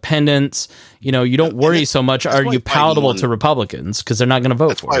base, independents. You don't worry so much. Are you palatable to Republicans? Because they're not going to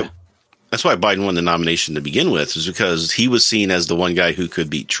vote for you. That's why Biden won the nomination to begin with, is because he was seen as the one guy who could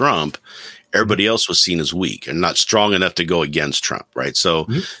beat Trump. Everybody else was seen as weak and not strong enough to go against Trump, right? So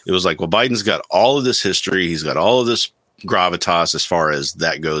it was like, well, Biden's got all of this history. He's got all of this gravitas as far as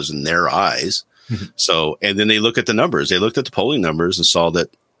that goes in their eyes. So, and then they look at the numbers. They looked at the polling numbers and saw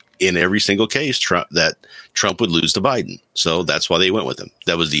that in every single case, Trump would lose to Biden. So that's why they went with him.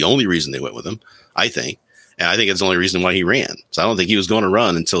 That was the only reason they went with him, I think. And I think it's the only reason why he ran. So I don't think he was going to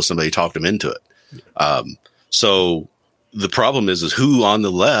run until somebody talked him into it. So the problem is who on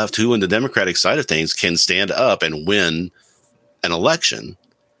the left, who in the Democratic side of things can stand up and win an election.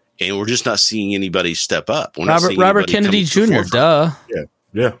 And we're just not seeing anybody step up. Robert Kennedy Jr., duh.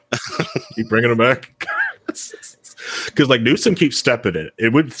 Yeah. Keep bringing him back. Because like Newsom keeps stepping in it.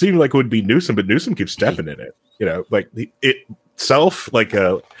 It would seem like it would be Newsom, but Newsom keeps stepping in it. What's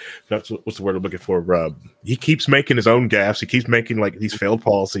the word I'm looking for? He keeps making his own gaffes. He keeps making like these failed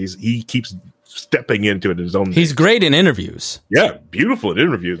policies. He keeps stepping into it in his own. He's great in interviews. Yeah, beautiful in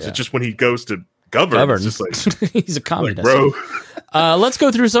interviews. Yeah. It's just when he goes to govern. It's just like, he's a communist. Like, bro. Let's go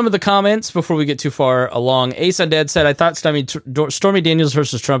through some of the comments before we get too far along. Ace Undead said, I thought Stormy Daniels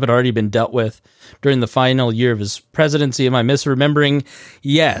versus Trump had already been dealt with during the final year of his presidency. Am I misremembering?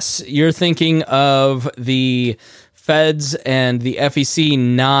 Yes. You're thinking of the feds and the FEC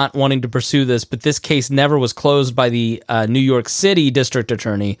not wanting to pursue this, but this case never was closed by the New York City district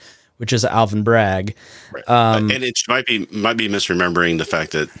attorney, which is Alvin Bragg. Right. And it might be misremembering the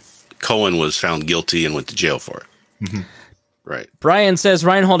fact that Cohen was found guilty and went to jail for it. Mm-hmm. Right. Brian says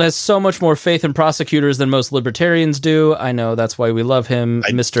Reinhold has so much more faith in prosecutors than most libertarians do. I know, that's why we love him,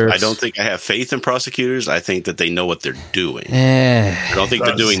 Mr. I don't think I have faith in prosecutors. I think that they know what they're doing. I don't think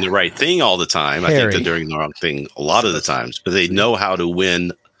they're doing the right thing all the time. I think they're doing the wrong thing a lot of the times, but they know how to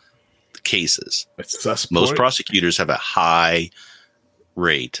win cases. Most prosecutors have a high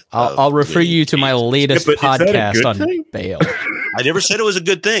rate. I'll refer you to my latest podcast on bail. I never said it was a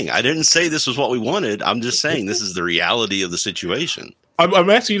good thing. I didn't say this was what we wanted. I'm just saying this is the reality of the situation. I'm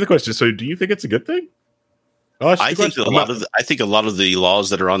asking you the question. So, do you think it's a good thing? I think a lot of the laws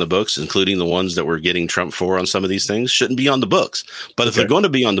that are on the books, including the ones that we're getting Trump for on some of these things, shouldn't be on the books. But if they're going to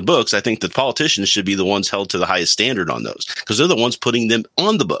be on the books, I think the politicians should be the ones held to the highest standard on those, because they're the ones putting them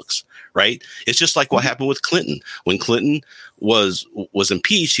on the books. Right? It's just like what happened with Clinton. When Clinton was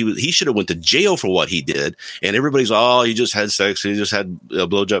impeached, he should have went to jail for what he did. And everybody's, he just had sex, he just had a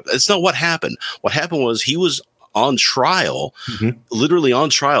blowjob. It's not what happened. What happened was he was on trial, literally on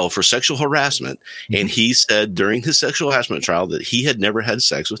trial for sexual harassment. And he said during his sexual harassment trial that he had never had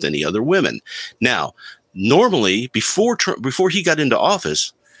sex with any other women. Now, normally before he got into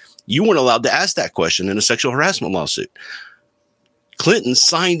office, you weren't allowed to ask that question in a sexual harassment lawsuit. Clinton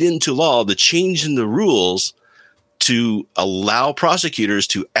signed into law the change in the rules to allow prosecutors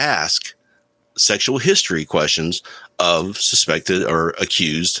to ask sexual history questions of suspected or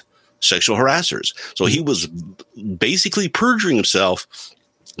accused sexual harassers. So he was basically perjuring himself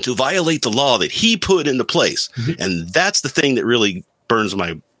to violate the law that he put into place. And that's the thing that really burns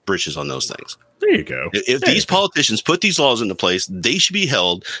my britches on those things. There you go. If these politicians put these laws into place, they should be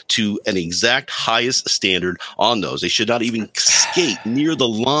held to an exact highest standard on those. They should not even skate near the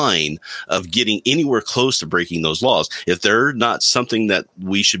line of getting anywhere close to breaking those laws. If they're not something that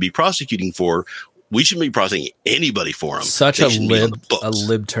we should be prosecuting for, we shouldn't be prosecuting anybody for them. Such a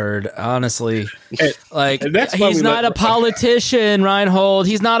lib turd, honestly. And that's he's not a politician, Reinhold.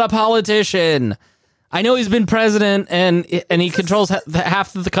 He's not a politician. I know he's been president and he controls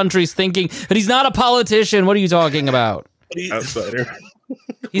half of the country's thinking, but he's not a politician. What are you talking about? Outsider.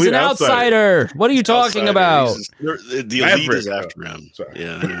 He's an outsider. What are you talking about? The elite is after him.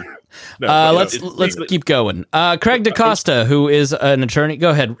 Yeah. Let's keep going. Craig DaCosta, who is an attorney. Go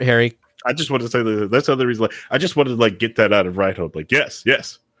ahead, Harry. I just wanted to say that's the other reason. I just wanted to get that out of Reinhold. Yes.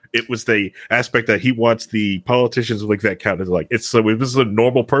 It was the aspect that he wants the politicians that count as it's so if this is a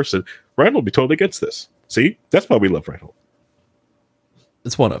normal person, Reinhold will be totally against this. See, that's why we love Reinhold.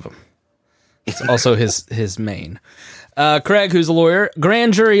 It's one of them. It's also his main. Craig, who's a lawyer,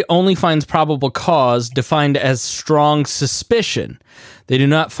 grand jury only finds probable cause defined as strong suspicion. They do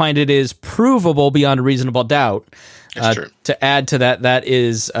not find it is provable beyond a reasonable doubt. To add to that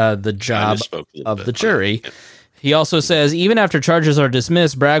is the job of the jury. Yeah. He also says, even after charges are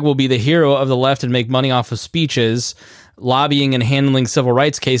dismissed, Bragg will be the hero of the left and make money off of speeches, lobbying and handling civil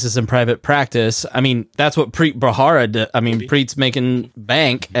rights cases in private practice. I mean, that's what Preet Bharara did. I mean, Preet's making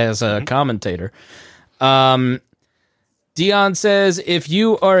bank as a commentator. Dion says, if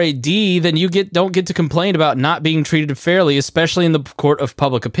you are a D, then you don't get to complain about not being treated fairly, especially in the court of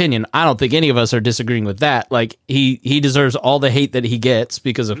public opinion. I don't think any of us are disagreeing with that. He deserves all the hate that he gets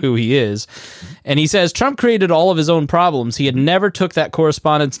because of who he is. And he says, Trump created all of his own problems. He had never took that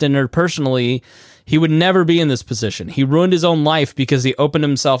correspondence dinner personally. He would never be in this position. He ruined his own life because he opened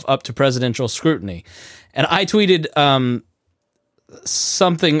himself up to presidential scrutiny. And I tweeted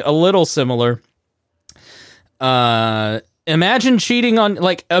something a little similar. Imagine cheating on,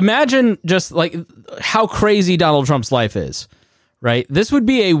 imagine just how crazy Donald Trump's life is, right? This would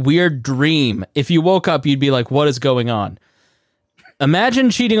be a weird dream. If you woke up, you'd be like, what is going on? Imagine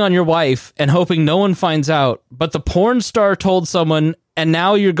cheating on your wife and hoping no one finds out, but the porn star told someone, and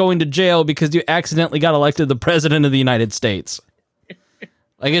now you're going to jail because you accidentally got elected the president of the United States.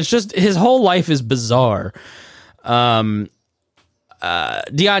 It's just, his whole life is bizarre. Dion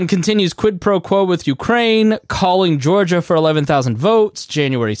continues quid pro quo with Ukraine, calling Georgia for 11,000 votes,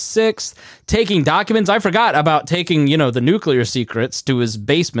 January 6th, taking documents. I forgot about taking, the nuclear secrets to his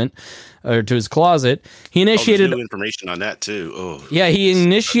basement or to his closet. He initiated new information on that too. Oh, yeah, he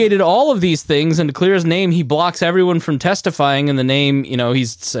initiated all of these things, and to clear his name, he blocks everyone from testifying in the name.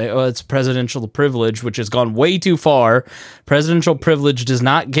 He's saying, it's presidential privilege, which has gone way too far. Presidential privilege does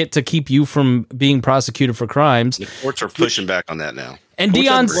not get to keep you from being prosecuted for crimes. The courts are pushing back on that now. And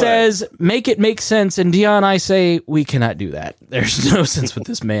Dion says, make it make sense. And Dion, I say, we cannot do that. There's no sense with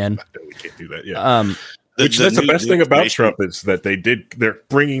this man. We can't do that, yeah. That's the best thing about Trump is that they're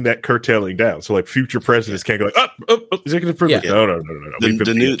bringing that curtailing down. So future presidents can't go executive privilege. Yeah. No.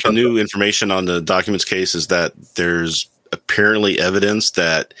 The new information on the documents case is that there's apparently evidence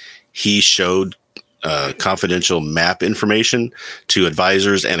that he showed confidential map information to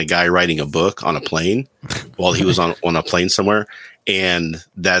advisors and a guy writing a book on a plane while he was on a plane somewhere. And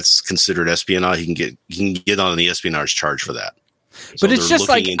that's considered espionage. He can get on the espionage charge for that. So but it's just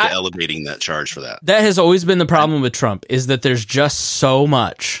into elevating that charge for that. That has always been the problem with Trump, is that there's just so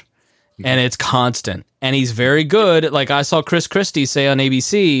much and it's constant. And he's very good. I saw Chris Christie say on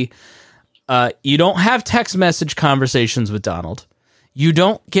ABC, you don't have text message conversations with Donald. You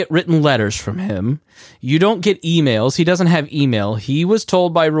don't get written letters from him. You don't get emails. He doesn't have email. He was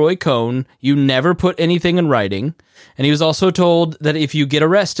told by Roy Cohn, you never put anything in writing. And he was also told that if you get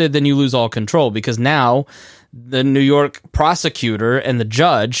arrested, then you lose all control, because now the New York prosecutor and the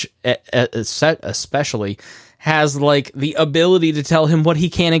judge especially has the ability to tell him what he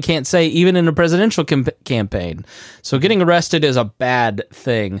can and can't say, even in a presidential campaign. So getting arrested is a bad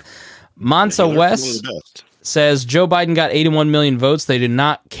thing. Mansa West says Joe Biden got 81 million votes. They did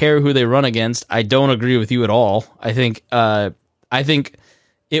not care who they run against. I don't agree with you at all. I think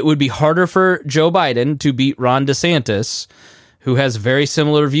it would be harder for Joe Biden to beat Ron DeSantis, who has very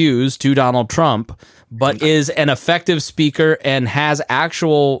similar views to Donald Trump, but is an effective speaker and has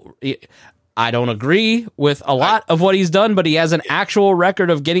actual. I don't agree with a lot of what he's done, but he has an actual record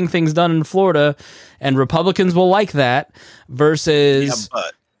of getting things done in Florida, and Republicans will like that versus...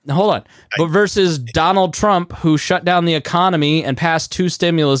 Hold on. But versus Donald Trump, who shut down the economy and passed 2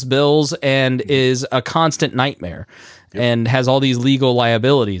 stimulus bills and is a constant nightmare and has all these legal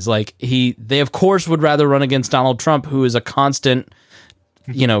liabilities. Like they of course would rather run against Donald Trump, who is a constant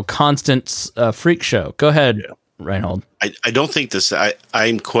freak show. Go ahead, Reinhold. I don't think this.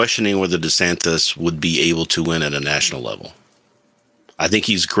 I'm questioning whether DeSantis would be able to win at a national level. I think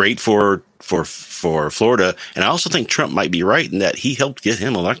he's great for Florida, and I also think Trump might be right in that he helped get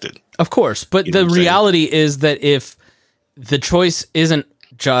him elected. Of course, but the reality is that if the choice isn't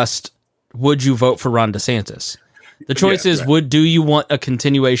just would you vote for Ron DeSantis, the choice is do you want a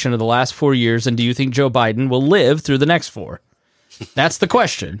continuation of the last 4 years, and do you think Joe Biden will live through the next 4? That's the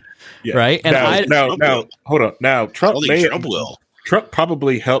question, right? And now, hold on. Now, Trump will. Trump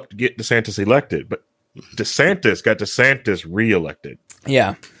probably helped get DeSantis elected, but DeSantis got DeSantis reelected.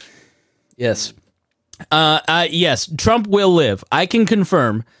 Yeah. Yes. Yes. Trump will live. I can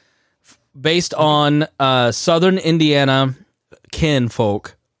confirm, based on Southern Indiana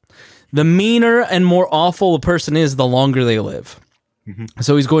kinfolk, the meaner and more awful a person is, the longer they live. Mm-hmm.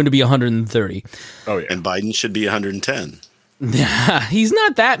 So he's going to be 130. Oh yeah. And Biden should be 110. Yeah, he's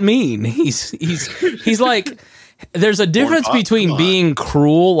not that mean. He's like, there's a difference between being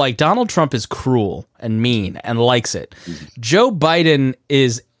cruel. Like Donald Trump is cruel and mean and likes it. Mm-hmm. Joe Biden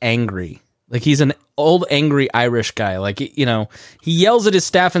is angry. Like he's an old angry Irish guy. Like, he yells at his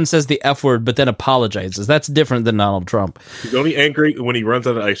staff and says the F word, but then apologizes. That's different than Donald Trump. He's only angry when he runs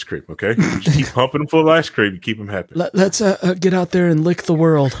out of ice cream. Okay, just keep pumping him full of ice cream. You keep him happy. Let's get out there and lick the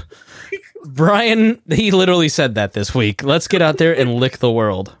world. Brian, he literally said that this week. Let's get out there and lick the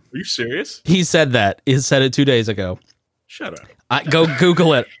world. Are you serious? He said that. He said it 2 days ago. Shut up. Go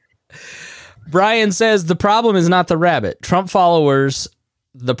Google it. Brian says the problem is not the rabbit. Trump followers,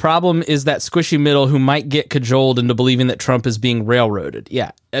 the problem is that squishy middle who might get cajoled into believing that Trump is being railroaded. Yeah.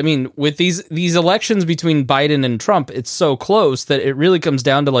 I mean, with these elections between Biden and Trump, it's so close that it really comes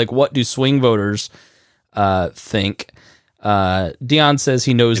down to like, what do swing voters think? Dion says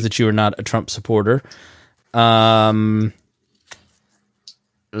he knows that you are not a Trump supporter. And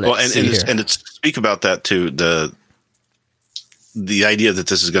to speak about that too, the idea that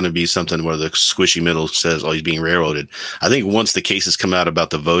this is going to be something where the squishy middle says, "Oh, he's being railroaded." I think once the cases come out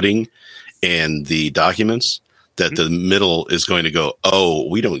about the voting and the documents, that the middle is going to go, "Oh,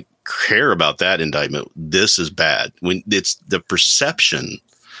 we don't care about that indictment. This is bad." When it's the perception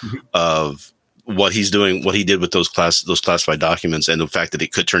of what he's doing, what he did with those classified documents, and the fact that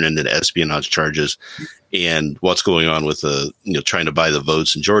it could turn into espionage charges, and what's going on with trying to buy the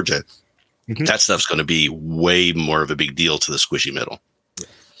votes in Georgia, that stuff's going to be way more of a big deal to the squishy middle.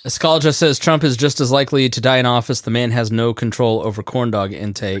 Escalja says Trump is just as likely to die in office. The man has no control over corn dog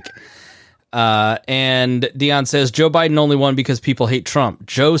intake. And Dion says Joe Biden only won because people hate Trump.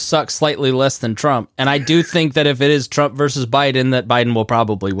 Joe sucks slightly less than Trump. And I do think that if it is Trump versus Biden, that Biden will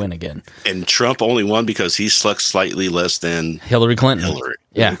probably win again. And Trump only won because he sucks slightly less than Hillary Clinton.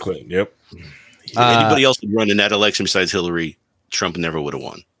 Yeah. Hillary Clinton, yep. Anybody else would run in that election besides Hillary, Trump never would have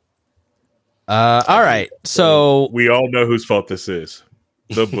won. All right. So we all know whose fault this is.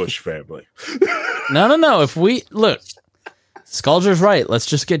 The Bush family. No. If we look, Sculger's right. Let's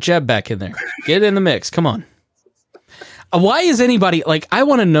just get Jeb back in there. Get in the mix. Come on. Why is anybody like? I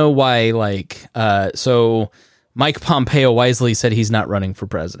want to know why. Like, so Mike Pompeo wisely said he's not running for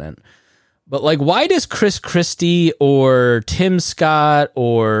president, but like, why does Chris Christie or Tim Scott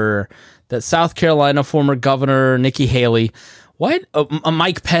or that South Carolina former governor Nikki Haley, why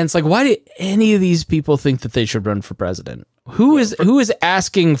Mike Pence? Like, why do any of these people think that they should run for president? Who is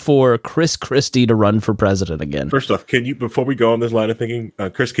asking for Chris Christie to run for president again? First off, can you, before we go on this line of thinking,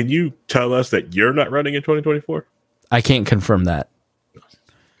 Chris, can you tell us that you're not running in 2024? I can't confirm that.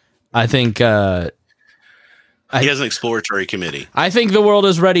 I think he has an exploratory committee. I think the world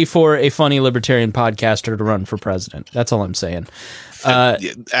is ready for a funny libertarian podcaster to run for president. That's all I'm saying.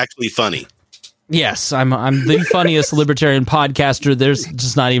 Actually funny. Yes, I'm the funniest libertarian podcaster. There's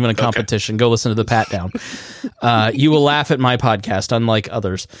just not even a competition. Okay. Go listen to the Pat Down. You will laugh at my podcast, unlike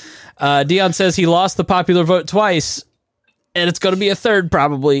others. Dion says he lost the popular vote twice, and it's going to be a third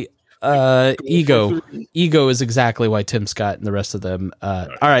probably. Ego is exactly why Tim Scott and the rest of them. All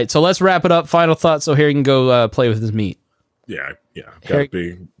right, so let's wrap it up. Final thoughts, so Harry can go play with his meat. Yeah.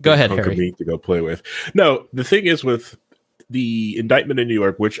 Harry, go ahead, Harry. Meat to go play with. No, the thing is with the indictment in New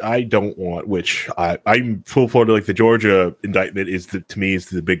York, which I don't want, which I'm full for, like the Georgia indictment to me is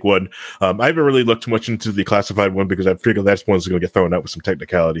the big one. I haven't really looked too much into the classified one because I figure that's one's going to get thrown out with some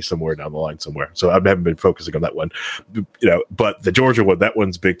technicality somewhere down the line somewhere. So I haven't been focusing on that one, but the Georgia one, that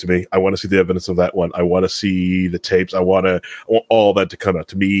one's big to me. I want to see the evidence of that one. I want to see the tapes. I want all that to come out.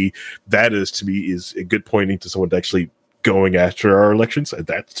 To me, that is a good pointing to someone to actually going after our elections.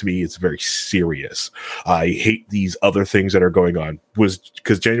 That to me is very serious. I hate these other things that are going on, was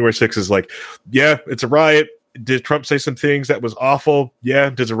because January 6th is like, yeah, it's a riot. Did Trump say some things that was awful?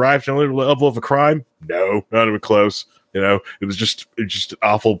 Yeah. Does it rise to another level of a crime? No, not even close. It was just an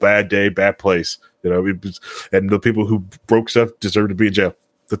awful, bad day, bad place. It was, and the people who broke stuff deserve to be in jail.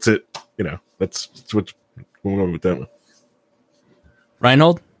 That's it. That's what's going on with that one.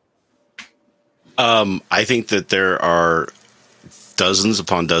 Reinhold? I think that there are dozens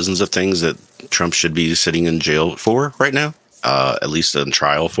upon dozens of things that Trump should be sitting in jail for right now, at least on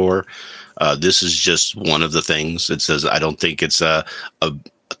trial for. This is just one of the things. It says I don't think it's a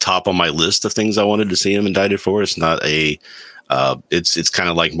top on my list of things I wanted to see him indicted for. It's not it's kind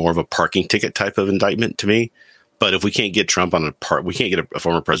of like more of a parking ticket type of indictment to me. But if we can't get Trump on we can't get a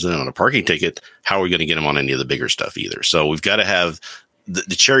former president on a parking ticket, how are we going to get him on any of the bigger stuff either? So we've got to have.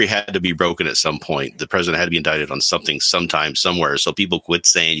 The cherry had to be broken at some point. The president had to be indicted on something sometime somewhere. So people quit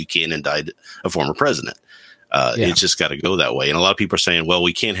saying you can't indict a former president. It's just got to go that way. And a lot of people are saying, well,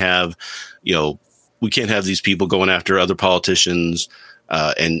 we can't have these people going after other politicians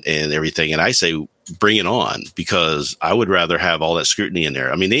and everything. And I say, bring it on, because I would rather have all that scrutiny in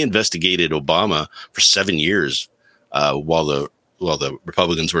there. I mean, they investigated Obama for 7 years while the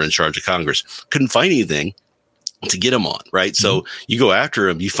Republicans were in charge of Congress. Couldn't find anything to get him on, right? Mm-hmm. So you go after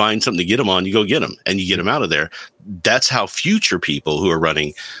him, you find something to get him on, you go get him, and you get him out of there. That's how future people who are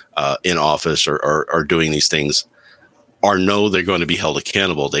running in office or are doing these things know they're going to be held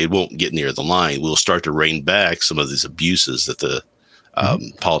accountable. They won't get near the line. We'll start to rein back some of these abuses that the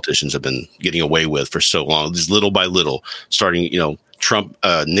politicians have been getting away with for so long. Just little by little, starting, Trump,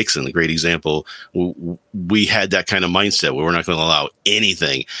 Nixon, a great example. We had that kind of mindset where we're not going to allow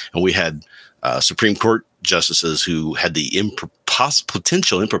anything, and we had Supreme Court justices who had the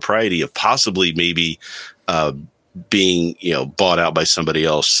potential impropriety of possibly maybe being bought out by somebody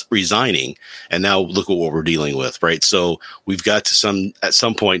else, resigning, and now look at what we're dealing with, right? So we've got to at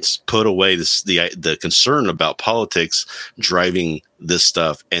some points put away the concern about politics driving this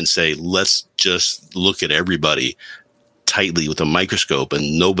stuff and say, let's just look at everybody tightly with a microscope,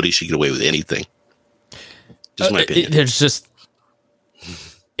 and nobody should get away with anything. Just my opinion.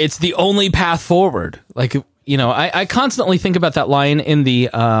 It's the only path forward. Like, I constantly think about that line in the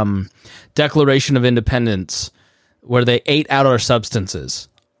Declaration of Independence where they ate out our substances.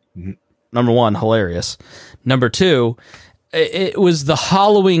 Mm-hmm. Number one, hilarious. Number two, it was the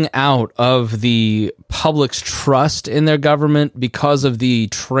hollowing out of the public's trust in their government because of the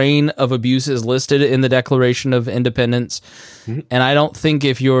train of abuses listed in the Declaration of Independence. Mm-hmm. And I don't think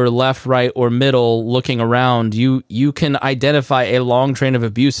if you're left, right, or middle looking around, you can identify a long train of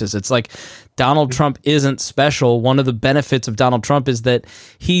abuses. It's like Donald Trump isn't special. One of the benefits of Donald Trump is that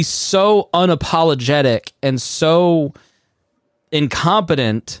he's so unapologetic and so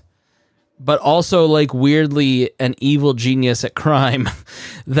incompetent, but also like weirdly an evil genius at crime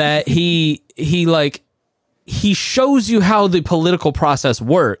that he shows you how the political process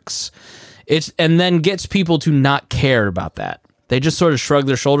works. And then gets people to not care about that. They just sort of shrug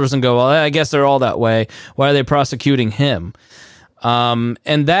their shoulders and go, well, I guess they're all that way. Why are they prosecuting him? And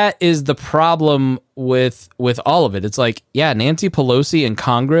that is the problem with all of it. It's like, yeah, Nancy Pelosi and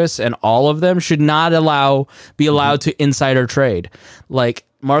Congress and all of them should not be allowed to insider trade. Like,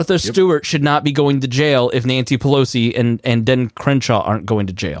 Martha Stewart should not be going to jail if Nancy Pelosi and Den Crenshaw aren't going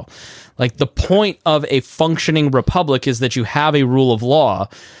to jail. Like, the point of a functioning republic is that you have a rule of law,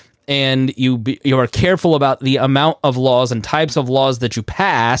 and you are careful about the amount of laws and types of laws that you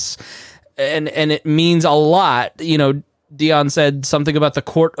pass, and it means a lot. Dion said something about the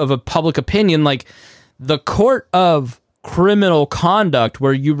court of a public opinion, like the court of criminal conduct,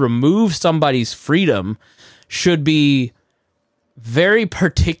 where you remove somebody's freedom, should be very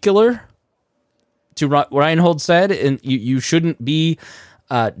particular, to what Reinhold said, and you shouldn't be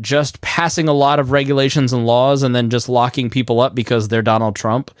just passing a lot of regulations and laws and then just locking people up because they're Donald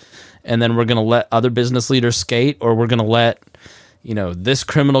Trump, and then we're going to let other business leaders skate, or we're going to let this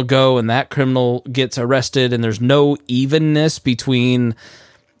criminal go and that criminal gets arrested, and there's no evenness between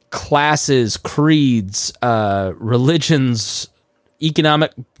classes, creeds, religions,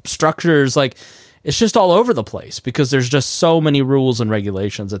 economic structures. Like, it's just all over the place because there's just so many rules and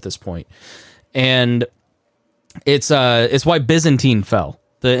regulations at this point. And It's why Byzantine fell.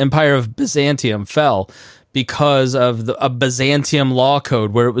 The Empire of Byzantium fell because of a Byzantium law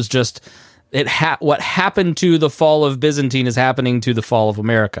code, where it was just what happened to the fall of Byzantine is happening to the fall of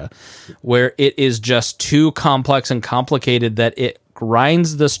America, where it is just too complex and complicated that it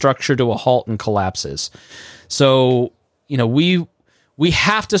grinds the structure to a halt and collapses. So, we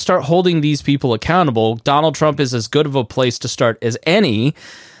have to start holding these people accountable. Donald Trump is as good of a place to start as any.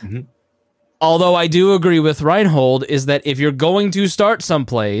 Mm-hmm. Although I do agree with Reinhold, is that if you're going to start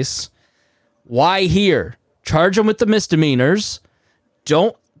someplace, why here? Charge them with the misdemeanors.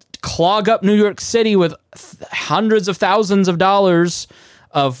 Don't clog up New York City with hundreds of thousands of dollars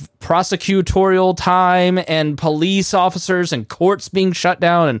of prosecutorial time and police officers and courts being shut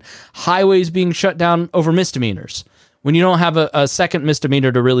down and highways being shut down over misdemeanors, when you don't have a second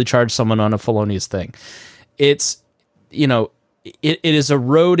misdemeanor to really charge someone on a felonious thing. It's, it is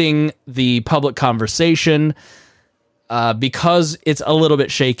eroding the public conversation because it's a little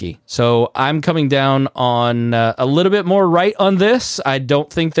bit shaky. So I'm coming down on a little bit more right on this. I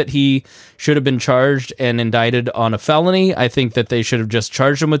don't think that he should have been charged and indicted on a felony. I think that they should have just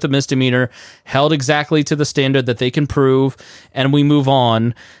charged him with a misdemeanor, held exactly to the standard that they can prove, and we move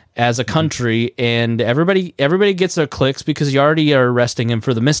on as a country, and everybody gets their clicks because you already are arresting him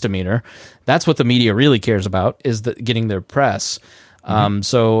for the misdemeanor. That's what the media really cares about, is getting their press.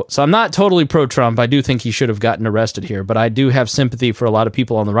 So I'm not totally pro-Trump. I do think he should have gotten arrested here, but I do have sympathy for a lot of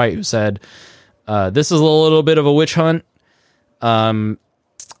people on the right who said this is a little bit of a witch hunt.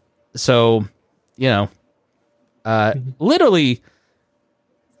 Literally,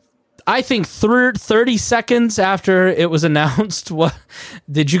 I think 30 seconds after it was announced,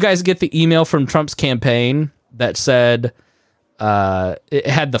 did you guys get the email from Trump's campaign that said it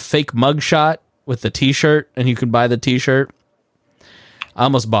had the fake mugshot with the T-shirt, and you could buy the T-shirt? I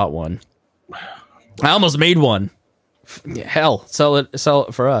almost bought one. I almost made one. Hell, sell it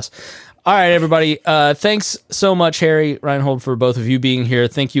for us. All right, everybody. Thanks so much, Harry Reinhold, for both of you being here.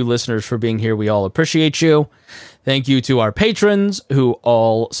 Thank you, listeners, for being here. We all appreciate you. Thank you to our patrons who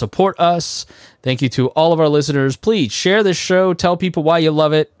all support us. Thank you to all of our listeners. Please share this show. Tell people why you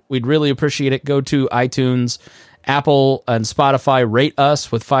love it. We'd really appreciate it. Go to iTunes, Apple, and Spotify. Rate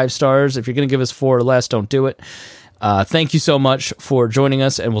us with 5 stars. If you're going to give us 4 or less, don't do it. Thank you so much for joining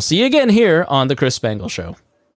us, and we'll see you again here on The Chris Spangle Show.